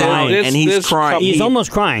was comes crying. out and he's There's crying. couple- He's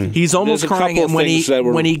almost crying. He's almost There's a crying, couple and when things that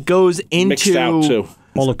were he goes mixed out into too.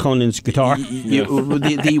 All of Conan's guitar.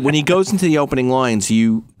 when he goes into the opening lines,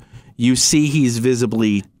 you see he's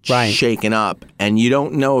visibly Right. shaken up, and you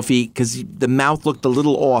don't know if because the mouth looked a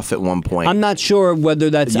little off at one point. I'm not sure whether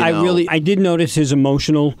that's. You know. I did notice his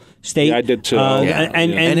emotional state. Yeah, I did too. Yeah.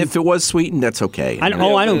 And if it was sweetened, that's okay. I don't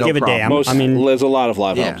No give a problem. damn. Most, I mean, there's a lot of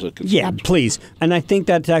live Yeah. albums. that can- yeah, please. And I think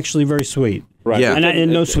that's actually very sweet. Right. Yeah.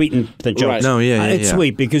 And no sweeten the jokes. Right. No, yeah, It's yeah.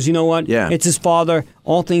 sweet because you know what? Yeah. It's his father.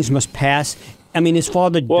 All things must pass. I mean, his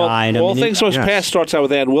father Well, died. All I mean, Things Must Yes. Pass starts out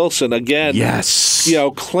with Ann Wilson again. Yes.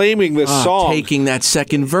 Claiming this song. taking that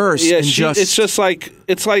second verse Yeah, and it's just like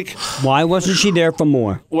why wasn't she there for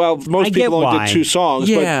more? well, most I get people only why. did 2 songs,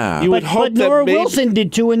 Yeah. but you would hope but Nora that maybe Wilson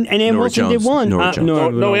did 2, and Ann Nora Wilson Jones. did 1. Nora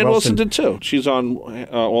Jones. no, Ann Wilson did 2. She's on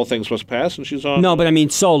All Things Must Pass, and she's on. No, but I mean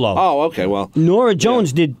solo. Oh, okay. Well, Nora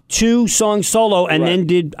Jones did 2 songs solo, and Right. then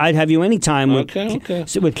did "I'd Have You Anytime" with Okay.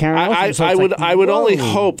 with Karen Elson. So I it's would like, I would only whoa.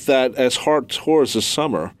 hope that as Heart tours this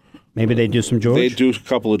summer, Maybe they do some George. they do a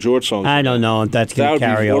couple of George songs. I don't know if that's That going would to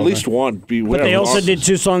carry be, or over. at least one. But they also did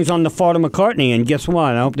 2 songs on the Fart of McCartney, and guess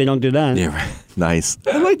what? I hope they don't do that. Yeah, right. Nice.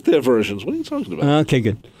 I like their versions. What are you talking about? Okay,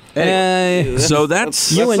 good. So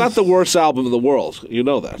that's That's not the worst album in the world. You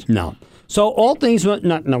know that. No. So all things, not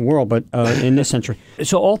in the world, but in this century.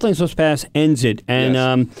 So all things must pass ends it, and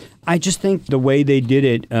Yes. I just think the way they did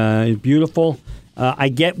it is beautiful. I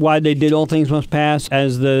get why they did all things must pass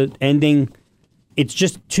as the ending. It's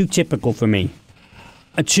just too typical for me.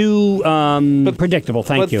 Too predictable.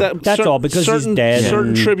 Thank you. That's all because he's dead. Certain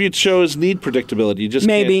and tribute shows need predictability. You just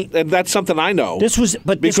Maybe. can't, and that's something I know. This was,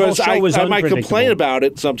 but this because whole show was I might complain unpredictable. about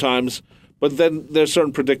it sometimes, but then there's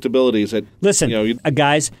certain predictabilities that Listen, you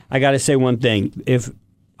guys, I got to say one thing. If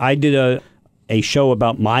I did a show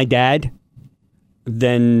about my dad,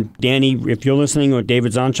 then Danny, if you're listening, or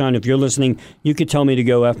David Zonshine, if you're listening, you could tell me to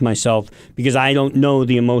go F myself because I don't know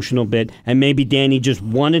the emotional bit. And maybe Danny just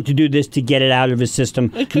wanted to do this to get it out of his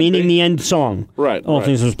system, meaning the end song. Right, All right,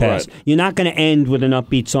 things must pass. right. You're not going to end with an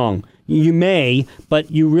upbeat song. You may,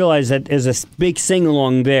 but you realize that there's a big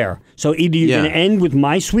sing-along there. So either you're Yeah. going to end with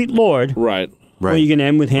My Sweet Lord, right. or you're going to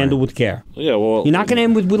end with Handle with Care. Yeah, well, You're not going to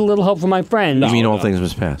end with a little help from my friends. you mean all things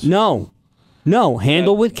must pass. No,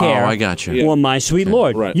 Handle with Care. Oh, I got you. Or My Sweet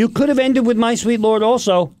Lord. Right. You could have ended with My Sweet Lord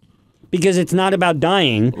also, because it's not about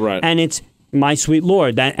dying. Right. And it's My Sweet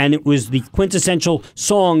Lord, and it was the quintessential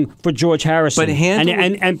song for George Harrison. But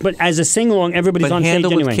Handle but as a sing along, everybody's But on stage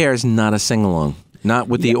Handle anyway. with Care is not a sing along. Not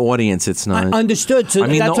with the audience. It's not. Understood. So I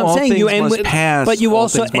mean, that's the what all I'm saying. things You end must with, pass. but you all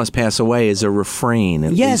also things must pass away is a refrain.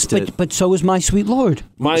 At yes, least but so is My Sweet Lord.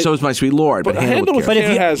 so is my sweet Lord. But, But Handle with Care.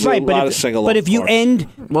 Handle with Care has a lot of sing-along but if you parts. end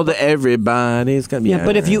Well, everybody's gonna be. Yeah,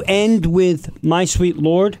 but if you end with My Sweet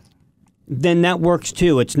Lord, then that works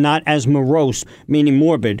too. It's not as morose, meaning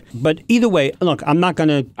morbid. But either way, look, I'm not going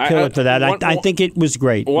to kill it for that. I think it was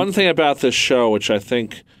great. One thing about this show, which I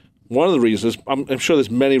think one of the reasons, I'm sure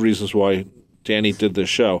there's many reasons why Danny did this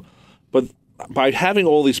show, But by having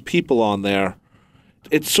all these people on there,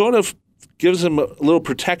 it sort of gives him a little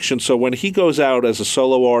protection. So when he goes out as a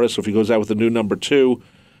solo artist, or if he goes out with a new number 2,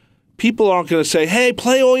 people aren't going to say, "Hey,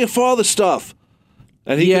 play all your father stuff."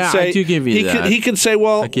 And he can say, I do give you that. He can say,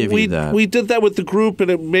 "Well, I give you that. we did that with the group,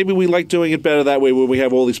 and maybe we like doing it better that way when we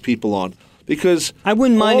have all these people on." Because I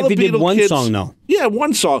wouldn't mind all if he the did Beatle one kids- song, though. Yeah,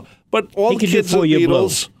 one song. But all He the could do kids of For the Your Blue.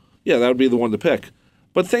 Beatles, yeah, that would be the one to pick.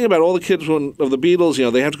 But think about all the kids of the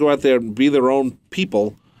Beatles. They have to go out there and be their own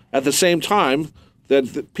people. At the same time,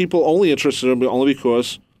 that the people only interested in them only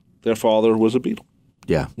because their father was a Beatle.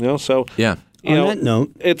 Yeah. So Yeah. you know, that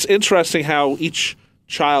note- it's interesting how each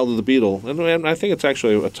child of the Beatle, and I think it's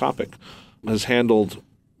actually a topic, has handled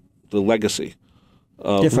the legacy.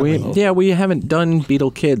 Differently. We haven't done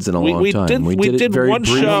Beatle Kids in a long we time. did- we it did very one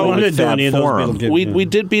briefly show- We with didn't do Fab any of those Forum. Beatle Kids. We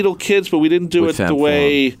did Beatle Kids, but we didn't do With it the Fab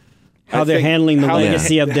way How they're think- handling the how they-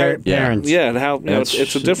 legacy of their yeah. parents. Yeah, and how it's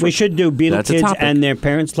a different. We should do Beatle That's a Kids topic. and their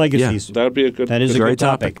parents' legacies. That would be a good. That is a Great good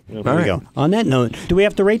topic. topic. There All we right. go. On that note, do we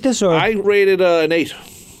have to rate this or? I rated an 8.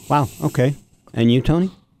 Wow. Okay. And you, Tony?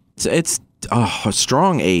 It's a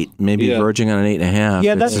strong 8, maybe Yeah. verging on an 8.5.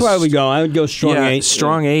 Yeah, that's It's where I just- would go. I would go strong yeah, 8.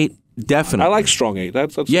 strong 8, definitely. I like strong 8.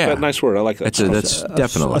 That's Yeah. a nice word. I like that. That's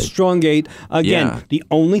definitely. A strong 8. Again, Yeah. the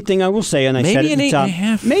only thing I will say, and I Maybe said it at an the top,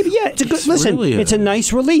 8.5. maybe it's a good. It's Listen, really it's a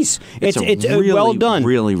nice release. it's a really, well done.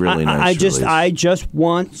 really, really nice release. I just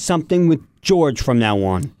want something with George from now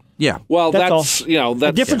on. Yeah. Well, That's that's all.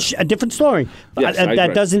 that's A different story. Yes, I that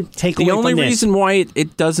agree. doesn't take away The only from this. reason why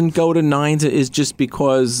it doesn't go to 9s is just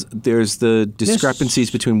because there's the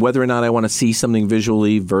discrepancies between whether or not I want to see something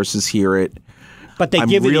visually versus hear it. But they I'm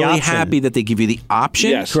give you really the option. happy that they give you the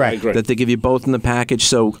option. Yes, Correct. I agree. That they give you both in the package.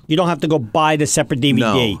 So You don't have to go buy the separate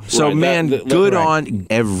DVD. no. So Right, man, that- good right. on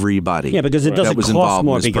everybody. Yeah, because it doesn't that was cost involved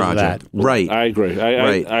more in this because of project. that. Right. I agree.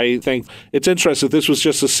 Right. I think it's interesting. If this was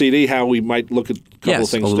just a CD, how we might look at a couple Yes, of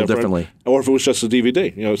things a little different. differently. Or if it was just a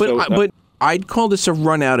DVD. But I'd call this a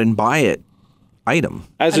run out and buy it item.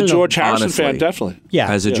 as a don't know, George Harrison honestly. fan, definitely.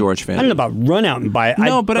 Yeah. As a George fan. I don't know about run out and buy it.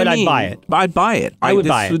 No, but I mean, I'd buy it. I'd buy it. I would this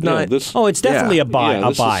buy it. would Yeah, not- this- Oh, it's definitely a buy. Yeah,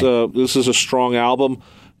 a buy. this is a strong album,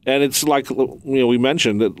 and it's like we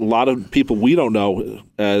mentioned that a lot of people we don't know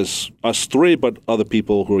as us three, but other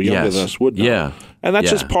people who are younger Yes. than us would know. Yeah. And that's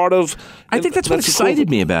Yeah. just part of. I think that's what the cool excited thing.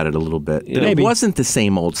 me about it a little bit. That Maybe. it wasn't the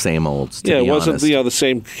same old, to Yeah, it be wasn't honest. the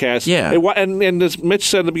same cast. Yeah. And as Mitch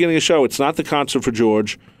said at the beginning of the show, it's not the concert for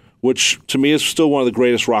George, which to me is still one of the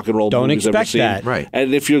greatest rock and roll Don't movies ever expect seen. that. Right.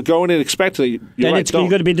 And if you're going in expecting it, you're Then right. you're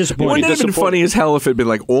going to be disappointed. Wouldn't it have been disappointed. funny as hell if it'd been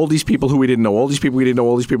like all these people who we didn't know, all these people we didn't know,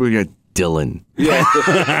 all these people we didn't know, Dylan.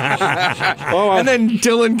 Oh, And then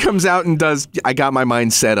Dylan comes out and does I Got My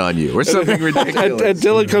Mind Set on You or something ridiculous. and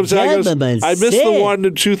Dylan comes out and Yeah, goes, but I missed the sick. one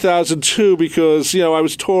in 2002 because, I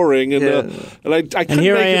was touring and, and I couldn't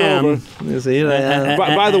here make I it am. over.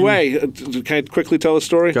 By the way, can I quickly tell a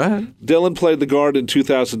story? Go ahead. Dylan played the Garden in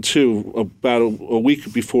 2002, about a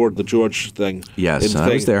week before the George thing. Yes, I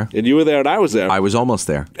was there. And you were there and I was there. I was almost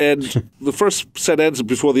there. And the first set ends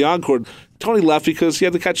before the encore. Tony left because he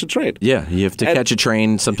had to catch a train. Yeah, you have to And- catch a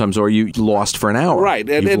train sometimes, or you lost for an hour. Right,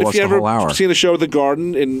 and You've if lost you a ever whole hour. seen a show at the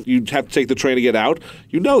Garden and you have to take the train to get out,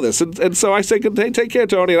 you know this. And so I say, take care,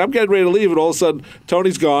 Tony. And I'm getting ready to leave, and all of a sudden,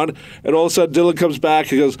 Tony's gone, and all of a sudden, Dylan comes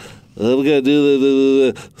back and goes, I'm going to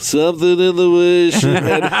do something in the wish.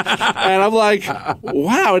 And I'm like,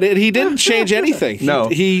 wow. And he didn't change anything. No,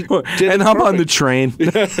 He did and it hop on the perfect. train.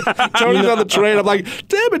 Tony's on the train. I'm like,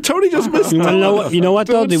 damn it, Tony just missed You know what,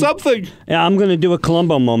 though? doing something. Yeah, I'm going to do a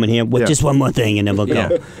Columbo moment here with Yeah. just one more thing, and then we'll go.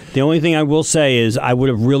 Yeah. The only thing I will say is I would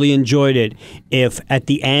have really enjoyed it if at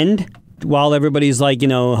the end, while everybody's like,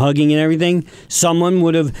 hugging and everything, someone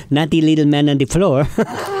would have, not the little man on the floor,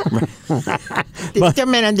 It's the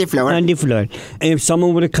man on the floor. on the floor. If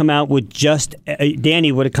someone would have come out with just,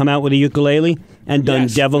 Danny would have come out with a ukulele and done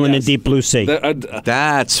Yes, Devil in the yes. Deep Blue Sea.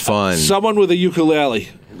 That's fun. Someone with a ukulele,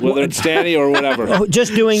 whether it's Danny or whatever. Oh,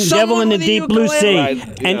 just doing Someone Devil in the with a Deep Blue ukulele. Sea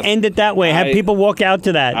Right, and yeah. end it that way. Have I- people walk out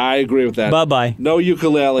to that. I agree with that. Bye-bye. No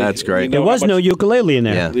ukulele. That's great. We know There was how no much- ukulele in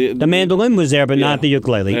there. Yeah. The mandolin was there, but Yeah. not the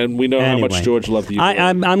ukulele. And we know how much Anyway. George loved the ukulele.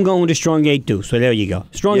 I'm going with a strong 8 too. So there you go.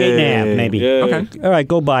 Strong 8.5 maybe. Yeah. Okay. All right,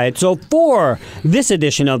 go buy it. So for this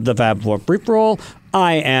edition of the Fab Four Free For All,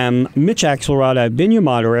 I am Mitch Axelrod. I've been your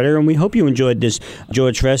moderator, and we hope you enjoyed this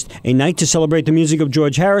George Fest, a night to celebrate the music of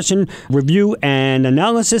George Harrison, review and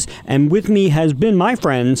analysis. And with me has been my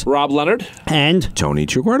friends Rob Leonard. and Tony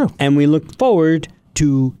Truguardo. we look forward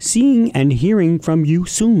to seeing and hearing from you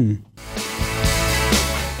soon.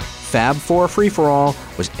 Fab 4 Free For All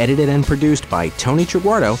was edited and produced by Tony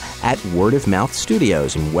Truguardo at Word of Mouth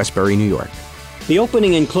Studios in Westbury, New York. The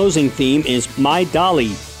opening and closing theme is My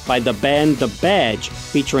Dolly by the band The Badge,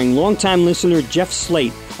 featuring longtime listener Jeff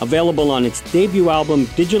Slate, available on its debut album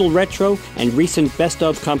Digital Retro and recent Best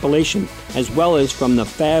Of compilation, as well as from the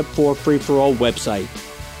Fab 4 Free For All website.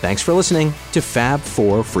 Thanks for listening to Fab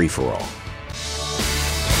 4 Free For All.